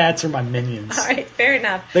right, my cats are my minions. All right, fair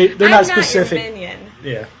enough. They're not specific. Not your minion.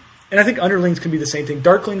 Yeah. And I think underlings can be the same thing.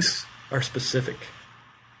 Darklings are specific.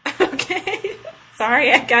 Okay.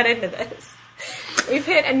 Sorry I got into this. We've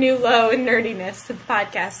hit a new low in nerdiness to the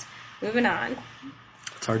podcast. Moving on.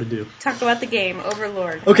 It's hard to do. Talk about the game,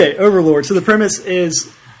 Overlord. Okay, Overlord. So the premise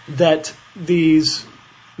is that these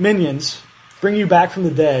minions bring you back from the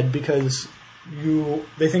dead because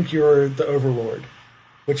they think you're the Overlord,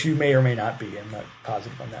 which you may or may not be. I'm not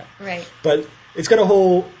positive on that. Right. But it's got a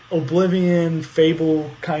whole Oblivion, Fable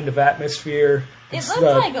kind of atmosphere. It looked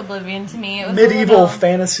like Oblivion to me. It was medieval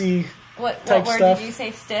fantasy What type word stuff. did you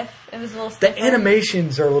say? Stiff? It was a little stiff. The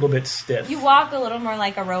animations are a little bit stiff. You walk a little more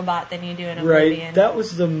like a robot than you do in Oblivion. Right. That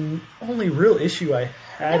was the only real issue I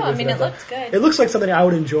had with it. No, I mean, it looked good. It looks like something I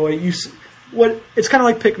would enjoy. It's kind of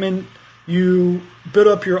like Pikmin. You build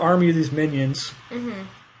up your army of these minions,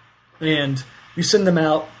 and you send them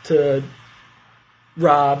out to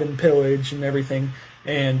rob and pillage and everything.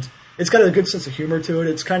 And it's got a good sense of humor to it.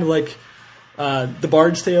 It's kind of like The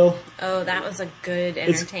Bard's Tale. Oh, that was a good,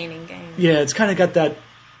 entertaining game. Yeah, it's kind of got that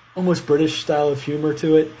almost British style of humor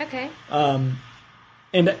to it. Okay.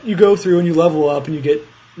 And you go through and you level up and you get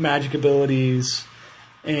magic abilities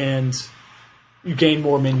and you gain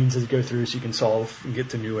more minions as you go through so you can solve and get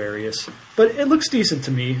to new areas. But it looks decent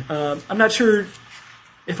to me. I'm not sure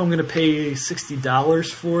if I'm going to pay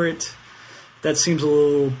 $60 for it. That seems a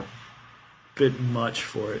little bit much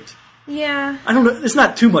for it. Yeah. I don't know. It's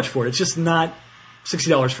not too much for it. It's just not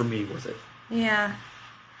 $60 for me worth it. Yeah.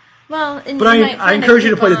 Well, but I encourage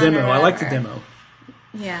you to play the demo. I like the demo.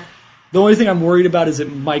 Yeah. The only thing I'm worried about is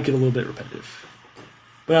it might get a little bit repetitive.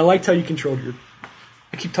 But I liked how you controlled your...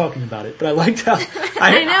 I keep talking about it, but I liked how...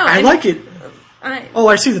 I know. I like it.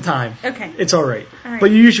 I see the time. Okay. It's all right.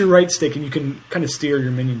 But you use your right stick and you can kind of steer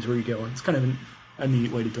your minions where you go. It's kind of a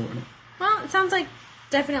neat way to do it. Well, it sounds like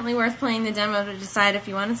definitely worth playing the demo to decide if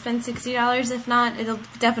you want to spend $60. If not, it'll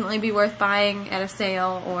definitely be worth buying at a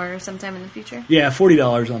sale or sometime in the future. Yeah,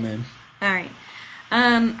 $40 I'm in. All right.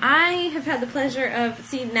 I have had the pleasure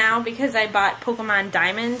of, now because I bought Pokemon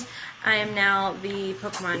Diamond, I am now the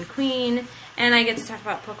Pokemon Queen, and I get to talk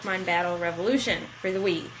about Pokemon Battle Revolution for the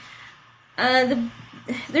Wii.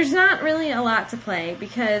 There's not really a lot to play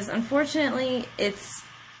because, unfortunately, it's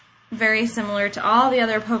very similar to all the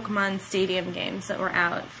other Pokemon Stadium games that were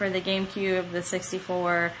out for the GameCube, the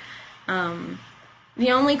 64.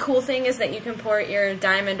 The only cool thing is that you can port your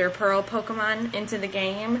Diamond or Pearl Pokemon into the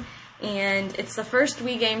game, and it's the first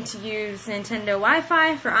Wii game to use Nintendo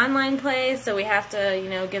Wi-Fi for online play, so we have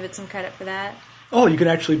to, give it some credit for that. Oh, you can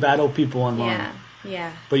actually battle people online.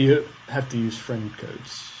 Yeah. But you have to use friend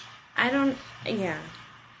codes.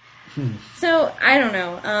 So, I don't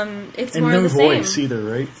know. It's and more no the same. voice either,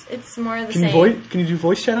 right? It's more the same. Can you do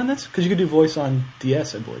voice chat on this? Because you could do voice on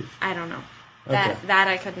DS, I believe. I don't know. Okay. That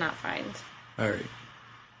I could not find. All right.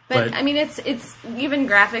 But I mean, it's even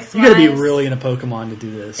graphics-wise. You got to be really into Pokemon to do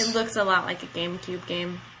this. It looks a lot like a GameCube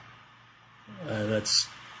game. That's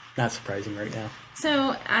not surprising right now.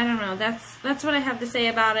 So I don't know. That's what I have to say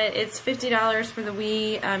about it. It's $50 for the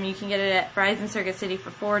Wii. You can get it at Verizon Circuit City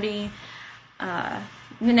for $40.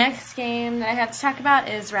 The next game that I have to talk about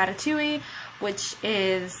is Ratatouille, which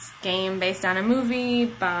is a game based on a movie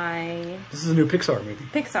by... This is a new Pixar movie.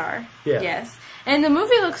 Pixar. Yeah. Yes. And the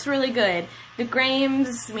movie looks really good. The game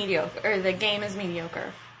is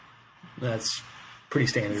mediocre. That's pretty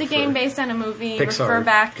standard. It's a game based on a movie. Pixar Refer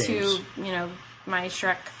back games. to, my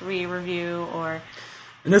Shrek 3 review or...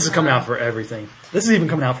 And this is coming out for everything. This is even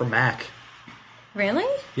coming out for Mac. Really?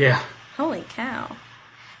 Yeah. Holy cow.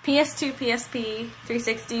 PS2, PSP,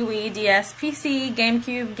 360, Wii, DS, PC,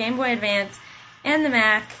 GameCube, Game Boy Advance, and the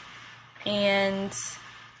Mac. And...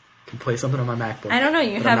 Can play something on my MacBook. I don't know,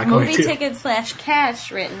 you but I'm have not going movie to. ticket /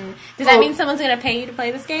 cash written. Does that mean someone's going to pay you to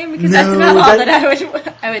play this game? Because No, that's not all that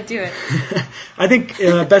I would do it. I think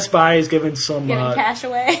Best Buy is giving some... Giving cash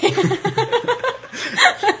away.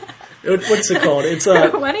 What's it called? It's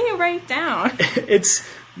What do you write down? It's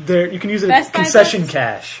there. You can use it Best as Buy concession bucks?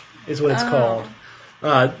 cash is what it's Oh.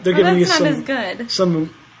 called. They're giving you that's not as good.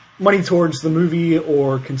 some money towards the movie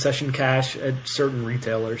or concession cash at certain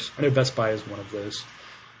retailers. I know Best Buy is one of those.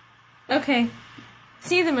 Okay.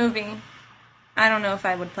 See the movie. I don't know if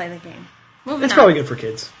I would play the game. Moving It's on. probably good for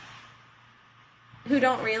kids. Who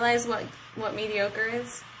don't realize what mediocre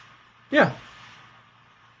is? Yeah,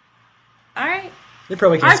 All right. they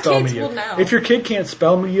probably can't Our spell kids mediocre. will know. If your kid can't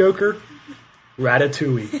spell mediocre,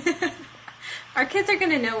 Ratatouille. Our kids are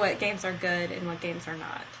going to know what games are good and what games are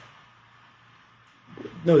not.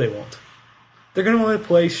 No, they won't. They're going to want to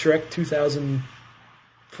play Shrek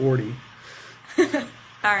 2040.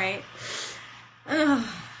 All right. Ugh.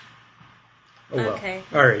 Oh well. Okay.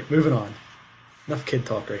 All right, moving on. Enough kid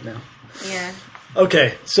talk right now. Yeah.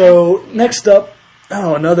 Okay, so next up,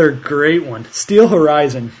 another great one. Steel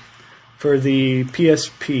Horizon for the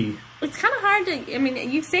PSP. It's kind of hard to... I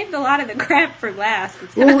mean, you saved a lot of the crap for last.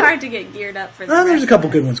 It's kind of Well, hard to get geared up for the There's rest a couple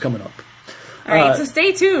of it. good ones coming up. All right, so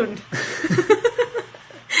stay tuned.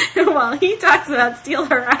 While he talks about Steel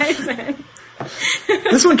Horizon.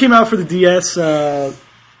 This one came out for the DS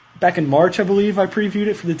back in March, I believe. I previewed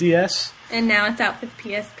it for the DS. And now it's out for the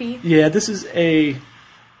PSP. Yeah, this is a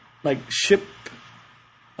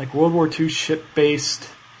World War II ship-based,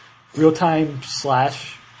 real-time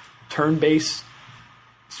 / turn-based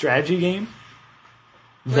strategy game.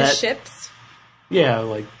 With ships. Yeah,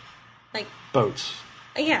 like Like, boats,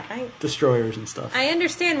 yeah, destroyers and stuff. I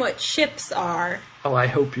understand what ships are. Oh, I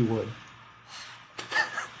hope you would.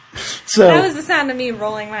 So That was the sound of me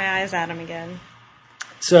rolling my eyes at him again.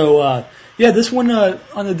 So, this one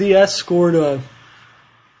on the DS scored a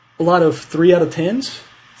lot of 3 out of 10s.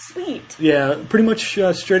 Sweet. Yeah, pretty much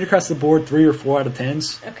straight across the board, 3 or 4 out of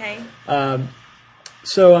 10s. Okay.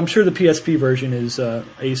 So I'm sure the PSP version is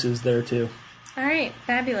aces there too. All right.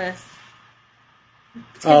 Fabulous.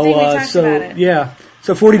 It's a good thing we talked about it. yeah,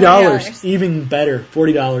 so $40, $40. even better.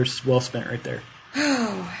 $40 well spent right there.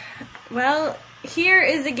 Well, here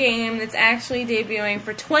is a game that's actually debuting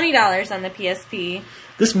for $20 on the PSP.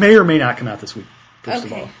 This may or may not come out this week. First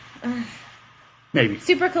of Okay. all, maybe.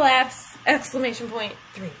 Super Collapse! !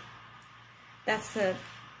 3. That's the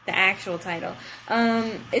actual title.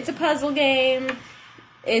 It's a puzzle game.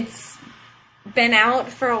 It's been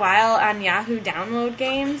out for a while on Yahoo Download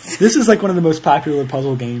Games. This is like one of the most popular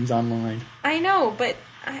puzzle games online. I know, but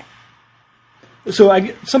So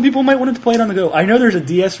some people might want to play it on the go. I know there's a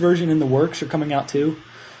DS version in the works or coming out too.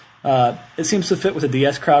 It seems to fit with the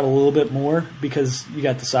DS crowd a little bit more because you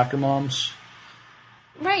got the soccer moms.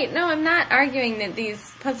 right, no, I'm not arguing that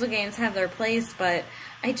these puzzle games have their place, but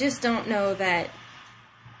I just don't know that...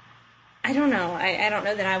 I don't know. I don't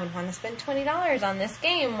know that I would want to spend $20 on this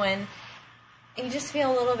game when you just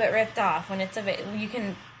feel a little bit ripped off when it's you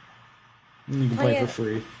can... You can play it for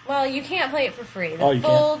free. Well, you can't play it for free. Oh, you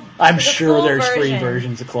can. I'm sure there's free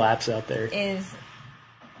versions of Collapse out there. Is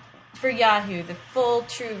for Yahoo. The full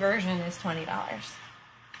true version is $20.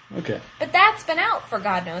 Okay. But that's been out for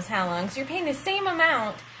God knows how long. So you're paying the same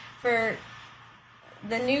amount for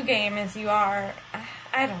the new game as you are.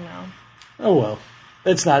 I don't know. Oh well,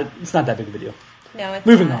 it's not that big of a deal. No, it's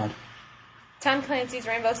Moving not. on. Tom Clancy's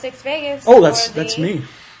Rainbow Six Vegas. Oh, for that's the me.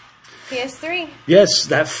 PS3. Yes,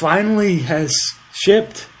 that finally has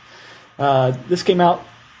shipped. This came out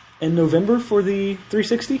in November for the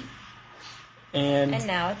 360. And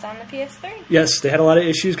now it's on the PS3. yes, they had a lot of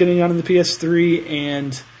issues getting it on the PS3,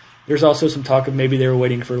 and there's also some talk of maybe they were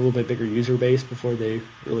waiting for a little bit bigger user base before they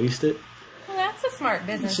released it. Well, that's a smart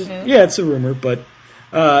business move. Yeah, it's a rumor, but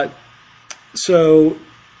so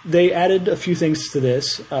they added a few things to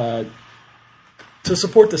this. To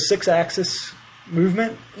support the 6-axis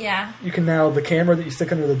movement, Yeah. you can now, the camera that you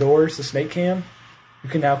stick under the doors, the snake cam, you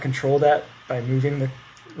can now control that by moving the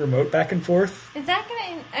remote back and forth. Is that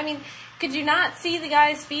going to... I mean, could you not see the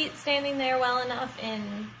guy's feet standing there well enough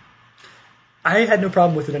in... I had no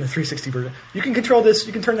problem with it in a 360 version. You can control this,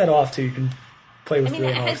 you can turn that off too, you can play with I mean, the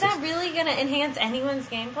is analysis. that really going to enhance anyone's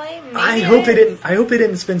gameplay? Maybe I it hope they is. didn't. I hope they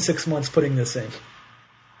didn't spend 6 months putting this in.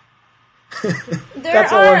 There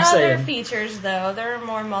all are I'm other saying. features, though. There are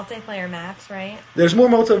more multiplayer maps, right? There's more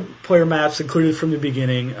multiplayer maps included from the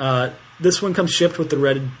beginning. This one comes shipped with the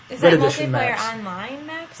Red Is that Edition multiplayer maps. online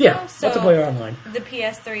maps? Yeah, though? So multiplayer online. The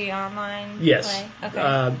PS3 online Yes. play?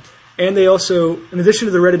 Okay. And they also, in addition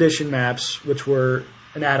to the Red Edition maps, which were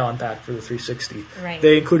an add-on pack for the 360, Right.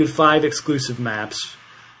 they included 5 exclusive maps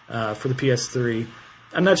for the PS3.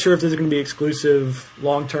 I'm not sure if those are going to be exclusive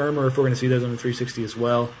long-term or if we're going to see those on the 360 as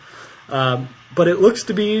well. But it looks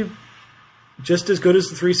to be just as good as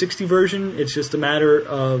the 360 version. It's just a matter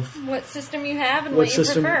of What system you have and what what you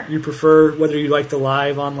system prefer. you prefer, whether you like the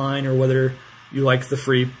live online or whether you like the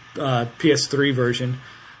free PS3 version.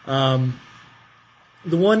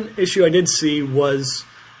 The one issue I did see was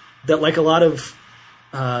that, like a lot of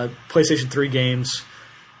PlayStation 3 games,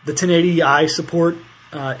 the 1080i support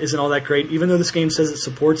isn't all that great, even though this game says it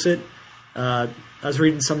supports it. I was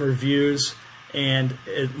reading some reviews, and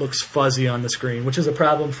it looks fuzzy on the screen, which is a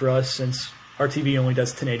problem for us since our TV only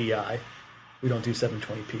does 1080i. We don't do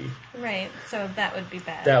 720p. Right, so that would be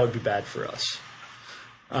bad. That would be bad for us.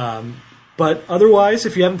 But otherwise,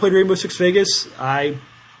 if you haven't played Rainbow Six Vegas, I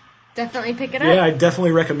Definitely pick it up.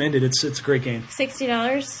 definitely recommend it. It's a great game.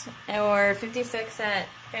 $60 or $56 at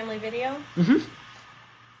Family Video.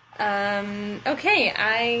 Okay,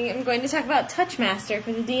 I am going to talk about Touchmaster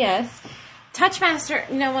for the DS. Touchmaster,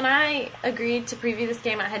 when I agreed to preview this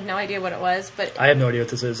game, I had no idea what it was, but I have no idea what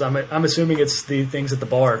this is. I'm assuming it's the things at the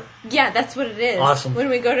bar. yeah, that's what it is. Awesome. When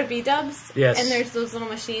we go to B-Dubs, Yes. and there's those little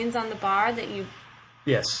machines on the bar that you,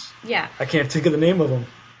 Yes. yeah. I can't think of the name of them.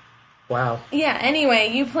 Wow. Yeah, anyway,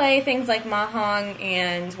 you play things like Mahjong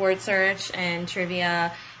and Word Search and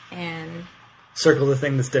Trivia and Circle the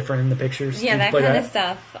thing that's different in the pictures. yeah, Did you that play kind of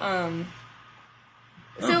stuff.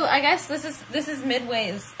 So I guess this is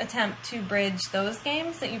Midway's attempt to bridge those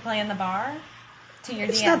games that you play in the bar to your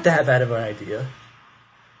It's DS. not that bad of an idea.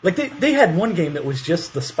 Like, they had one game that was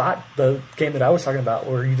just the game that I was talking about,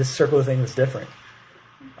 where you just circle the thing that's different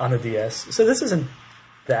on the DS. So this isn't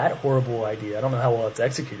that horrible idea. I don't know how well it's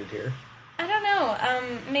executed here. I don't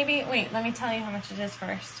know. Maybe wait. Let me tell you how much it is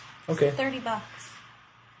first. Okay. $30.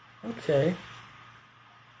 Okay.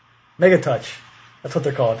 Mega Touch. That's what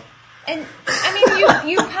they're called. And I mean,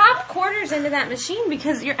 you pop quarters into that machine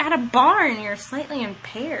because you're at a bar and you're slightly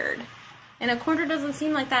impaired. And a quarter doesn't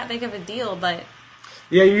seem like that big of a deal, but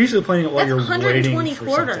Yeah, you're usually playing it while that's you're 120 waiting for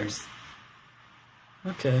quarters.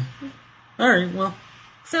 something. Okay. All right. Well,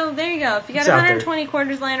 So there you go. If you got It's out there. 120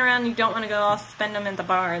 quarters laying around and you don't want to go all spend them at the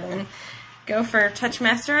bar, then go for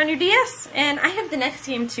Touchmaster on your DS. And I have the next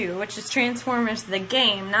game too, which is Transformers the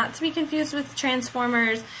game, not to be confused with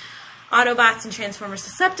Transformers Autobots and Transformers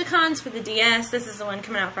Decepticons for the DS. This is the one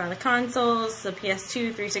coming out for all the consoles, the PS2,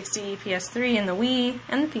 360, PS3, and the Wii,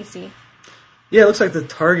 and the PC. yeah, it looks like the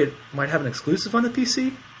Target might have an exclusive on the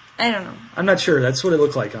PC. I don't know. I'm not sure. That's what it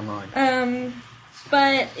looked like online.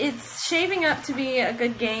 But it's shaping up to be a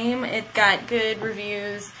good game. It got good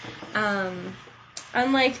reviews.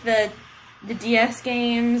 Unlike the DS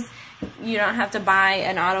games, you don't have to buy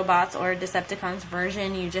an Autobots or a Decepticons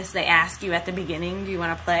version. They ask you at the beginning, do you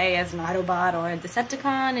want to play as an Autobot or a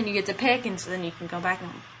Decepticon? And you get to pick, and so then you can go back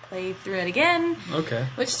and play through it again. Okay.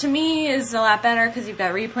 Which to me is a lot better because you've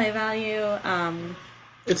got replay value.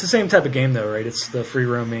 It's the same type of game, though, right? It's the free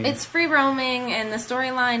roaming. It's free roaming, and the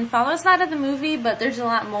storyline follows that of the movie, but there's a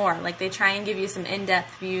lot more. Like, they try and give you some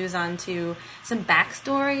in-depth views onto some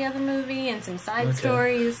backstory of the movie and some side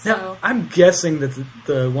stories. Now, So I'm guessing that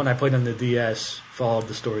the one I played on the DS followed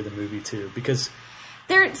the story of the movie, too, because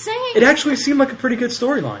they're saying... it actually seemed like a pretty good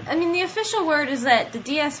storyline. I mean, the official word is that the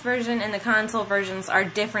DS version and the console versions are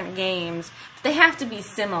different games, but they have to be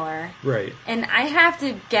similar. Right. And I have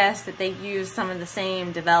to guess that they use some of the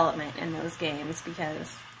same development in those games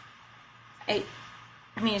because I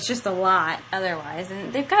mean, it's just a lot otherwise,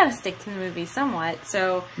 and they've got to stick to the movie somewhat.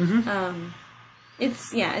 So,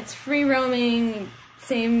 it's free roaming,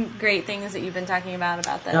 same great things that you've been talking about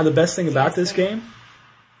that. Now, the best thing about this thing. game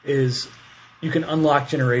is you can unlock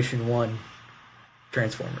Generation 1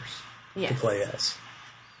 Transformers to play as,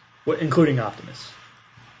 including Optimus.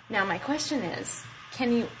 Now, my question is,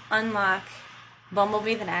 can you unlock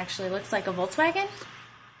Bumblebee that actually looks like a Volkswagen?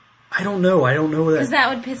 I don't know. That. Because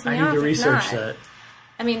that would piss me I off need to if research not. that.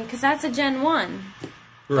 I mean, because that's a Gen 1.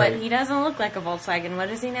 Right. But he doesn't look like a Volkswagen. What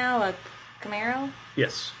is he now? A Camaro?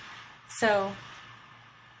 Yes. So,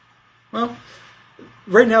 Well,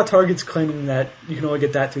 right now Target's claiming that you can only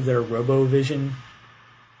get that through their RoboVision.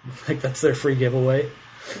 Like, that's their free giveaway.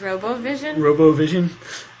 RoboVision? RoboVision.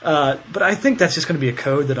 But I think that's just going to be a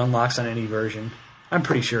code that unlocks on any version. I'm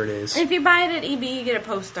pretty sure it is. If you buy it at EB, you get a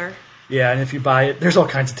poster. Yeah, and if you buy it, there's all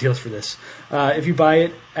kinds of deals for this. If you buy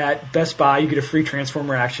it at Best Buy, you get a free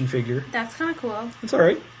Transformer action figure. That's kind of cool. It's all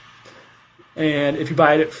right. And if you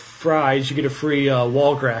buy it at Fry's, you get a free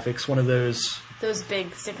wall graphics, one of those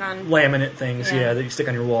big stick-on laminate things, that you stick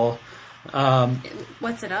on your wall.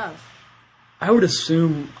 What's it of? I would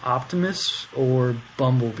assume Optimus or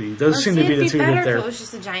Bumblebee. Those seem to be the two that they're... If it was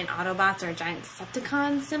just a giant Autobots or a giant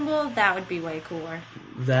Decepticon symbol, that would be way cooler.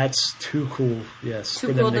 That's too cool, yes.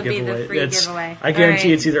 Too cool to be the free giveaway. I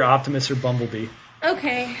guarantee it's either Optimus or Bumblebee.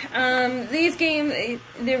 Okay, these games,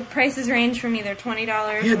 their prices range from either $20...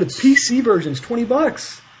 Yeah, the PC version's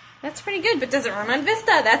 $20. That's pretty good, but does it run on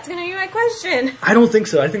Vista? That's going to be my question. I don't think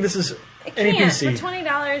so. I think this is any PC. For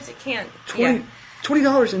 $20, it can't.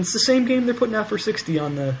 $20, and it's the same game they're putting out for $60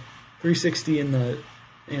 on the 360 and the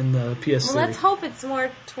PS3. Well, let's hope it's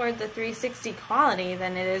more toward the 360 quality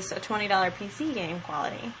than it is a $20 PC game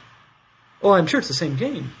quality. Oh, I'm sure it's the same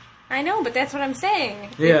game. I know, but that's what I'm saying.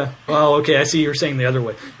 Yeah. Well, okay, I see you're saying the other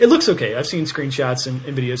way. It looks okay. I've seen screenshots and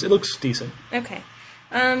videos. It looks decent. Okay.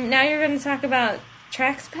 Now you're going to talk about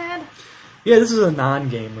Trackspad? Yeah, this is a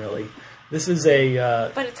non-game, really. This is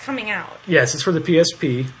a... but it's coming out. Yes, it's for the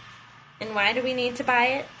PSP. And why do we need to buy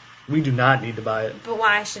it? We do not need to buy it. But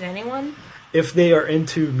why should anyone? If they are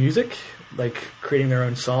into music, like creating their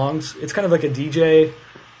own songs, it's kind of like a DJ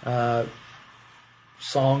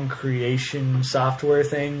song creation software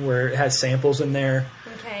thing where it has samples in there.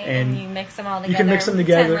 Okay, and you mix them all together. You can mix them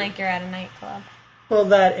together. Pretend like you're at a nightclub. Well,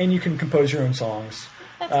 that, and you can compose your own songs.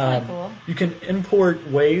 That's kind of cool. You can import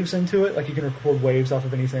waves into it, like you can record waves off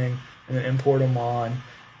of anything, and then import them on.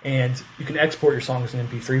 And you can export your songs in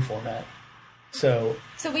MP3 format. So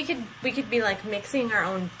we could be like mixing our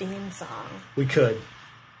own theme song. We could,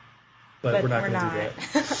 but we're not going to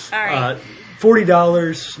do that. All right.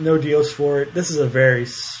 $40, no deals for it. This is a very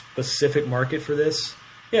specific market for this.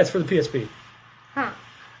 Yeah, it's for the PSP.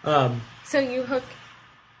 Huh. So you hook.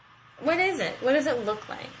 What is it? What does it look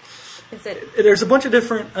like? Is it? There's a bunch of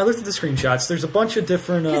different. I looked at the screenshots. There's a bunch of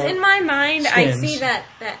different. Because in my mind, skins. I see that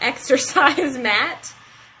exercise mat.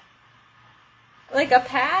 Like a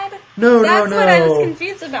pad? No. That's what I was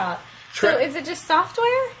confused about. So is it just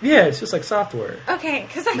software? Yeah, it's just like software. Okay,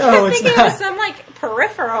 because I kept thinking it was some like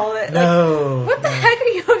peripheral. That, what the heck are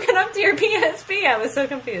you hooking up to your PSP? I was so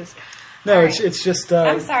confused. No, right. It's just...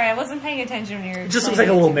 I'm sorry, I wasn't paying attention when you were... It just looks like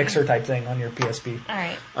a little mixer type thing on your PSP. All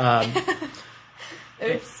right.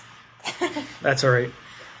 Oops. That's all right.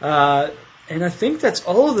 And I think that's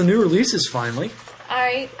all of the new releases finally. All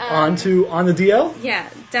right. On the DL? Yeah,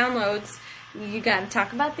 downloads. You got to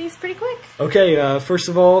talk about these pretty quick. Okay, first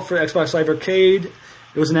of all, for Xbox Live Arcade,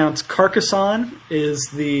 it was announced Carcassonne is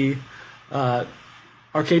the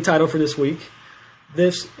arcade title for this week.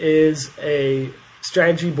 This is a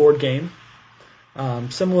strategy board game,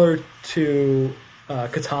 similar to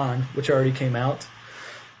Catan, which already came out.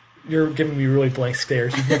 You're giving me really blank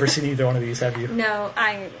stares. You've never seen either one of these, have you? No,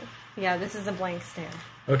 this is a blank stare.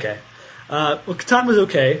 Okay. Well, Catan was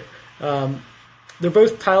okay. They're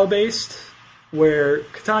both tile-based, where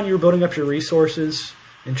Catan, you were building up your resources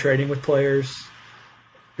and trading with players.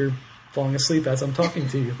 You're falling asleep as I'm talking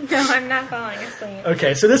to you. No, I'm not falling asleep.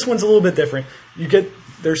 Okay, so this one's a little bit different.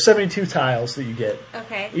 There's 72 tiles that you get.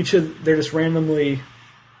 Okay. They're just randomly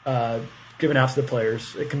given out to the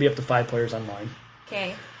players. It can be up to 5 players online.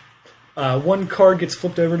 Okay. One card gets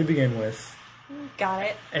flipped over to begin with. Got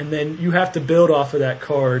it. And then you have to build off of that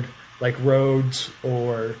card, like roads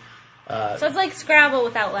or... so it's like Scrabble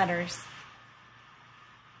without letters.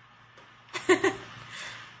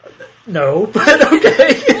 No, but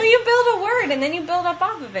okay. Well, you build a word, and then you build up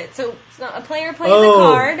off of it. So a player plays a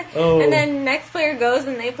card, and then next player goes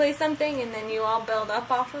and they play something, and then you all build up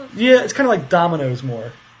off of... Yeah, it's kind of like dominoes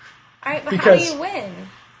more. All right, but how do you win?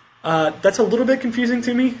 That's a little bit confusing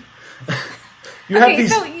to me. You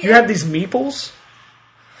have these meeples.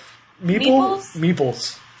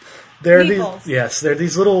 Meeples. They're meeples.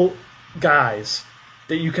 These little guys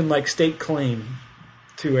that you can like stake claim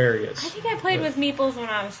to areas. I think I played with meeples when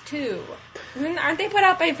I was 2. Aren't they put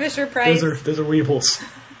out by Fisher Price? Those are weebles.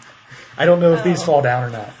 I don't know if these fall down or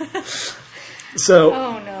not. So.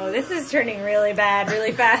 Oh no, this is turning really bad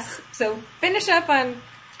really fast. So finish up on.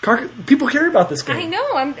 People care about this game. I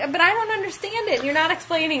know, but I don't understand it. You're not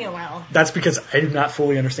explaining it well. That's because I do not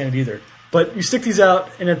fully understand it either. But you stick these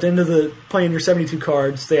out, and at the end of playing your 72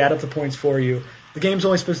 cards, they add up the points for you. The game's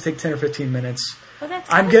only supposed to take 10 or 15 minutes. Well,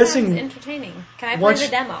 that's I'm guessing entertaining. Can I play the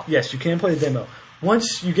demo? Yes, you can play the demo.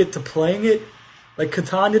 Once you get to playing it, like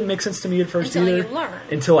Catan didn't make sense to me at first until either. You learn.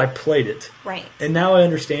 Until I played it. Right. And now I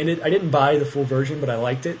understand it. I didn't buy the full version, but I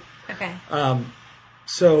liked it. Okay.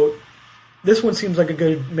 So this one seems like a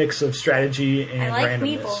good mix of strategy and I like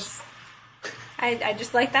randomness. meeples. I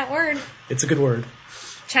just like that word. It's a good word.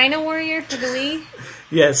 China Warrior for the Wii.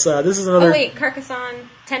 Yes, this is another... Oh wait, Carcassonne,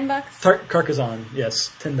 $10. Carcassonne, yes,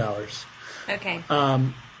 $10. Okay.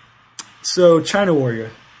 So, China Warrior,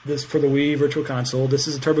 this for the Wii Virtual Console. This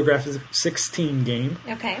is a TurboGrafx 16 game.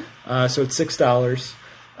 Okay. So it's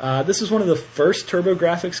 $6. This is one of the first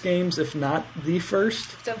TurboGrafx games, if not the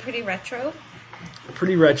first. So pretty retro.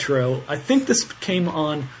 Pretty retro. I think this came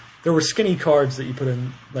on... There were skinny cards that you put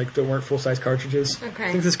in, like, that weren't full-size cartridges. Okay.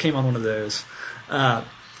 I think this came on one of those.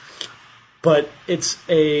 But it's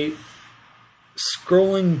a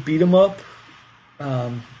scrolling beat-em-up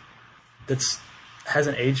that's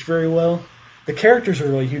hasn't aged very well. The characters are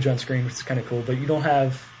really huge on screen, which is kind of cool, but you don't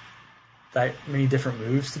have that many different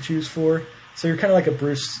moves to choose for. So you're kind of like a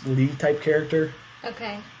Bruce Lee type character.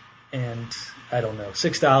 Okay. And, I don't know,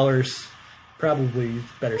 $6, probably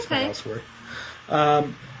better spent elsewhere.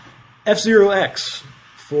 F-Zero X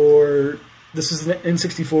for... This is an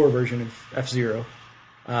N64 version of F-Zero.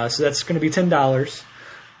 So that's going to be $10.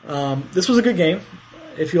 This was a good game.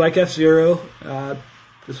 If you like F-Zero,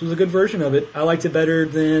 this was a good version of it. I liked it better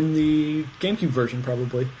than the GameCube version,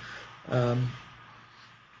 probably. The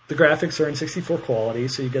graphics are in 64 quality,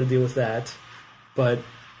 so you got to deal with that. But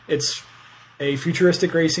it's a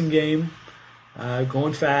futuristic racing game,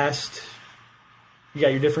 going fast. You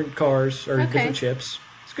got your different cars, or different chips.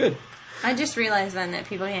 It's good. I just realized then that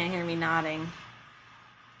people can't hear me nodding.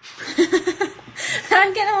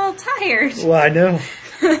 I'm getting a little tired. Well, I know.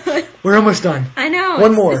 We're almost done. I know.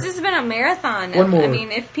 One more. This has been a marathon. One more. I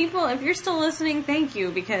mean, if you're still listening, thank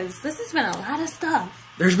you, because this has been a lot of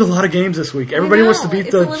stuff. There's been a lot of games this week. Everybody wants to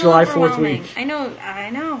beat the July 4th week. I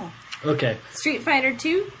know. Okay. Street Fighter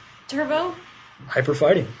 2 Turbo. Hyper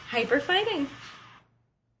Fighting.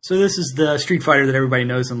 So this is the Street Fighter that everybody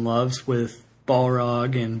knows and loves with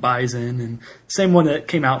Balrog and Bison, and same one that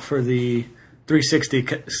came out for the 360,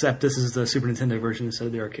 except this is the Super Nintendo version instead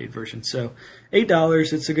of the arcade version. So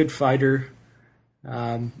 $8, it's a good fighter,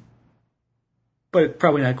 but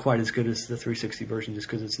probably not quite as good as the 360 version just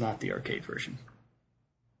because it's not the arcade version.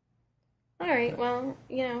 All right, well,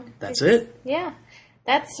 That's it? Yeah.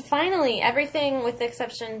 That's finally everything with the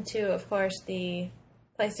exception to, of course, the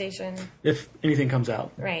PlayStation. If anything comes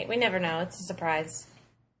out. Right, we never know. It's a surprise.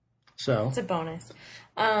 So. It's a bonus.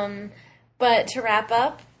 But to wrap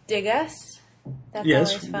up, dig us. That's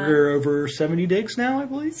always fun. We're over 70 digs now, I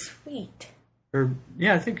believe. Sweet.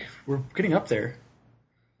 I think we're getting up there.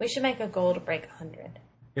 We should make a goal to break 100.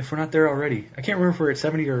 If we're not there already. I can't remember if we're at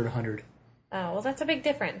 70 or 100. Oh, well, that's a big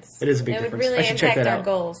difference. It is a big difference. It would really I should check impact that our out.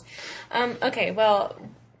 goals. Okay, well...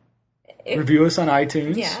 Review us on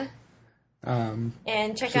iTunes. Yeah.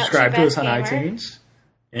 And check out subscribe to us on Gamer. iTunes.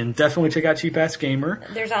 And definitely check out Cheap Ass Gamer.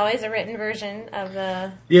 There's always a written version of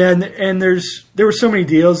the... Yeah, and there were so many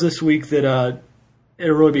deals this week that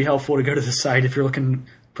it'll really be helpful to go to the site if you're looking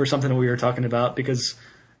for something that we were talking about, because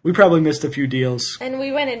we probably missed a few deals. And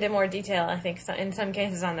we went into more detail, I think, in some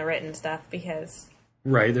cases on the written stuff, because...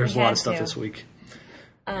 Right, there's a lot of stuff this week.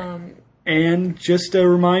 And just a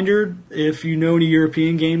reminder, if you know any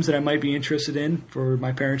European games that I might be interested in for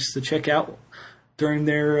my parents to check out during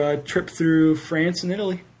their trip through France and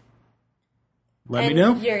Italy, let me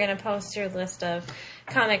know. You're going to post your list of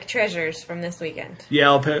comic treasures from this weekend. Yeah,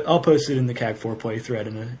 I'll post it in the CAG4 Play thread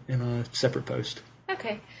in a separate post.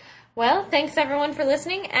 Okay. Well, thanks everyone for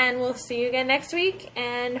listening, and we'll see you again next week.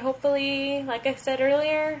 And hopefully, like I said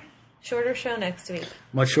earlier, shorter show next week.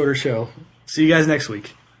 Much shorter show. See you guys next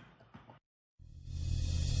week.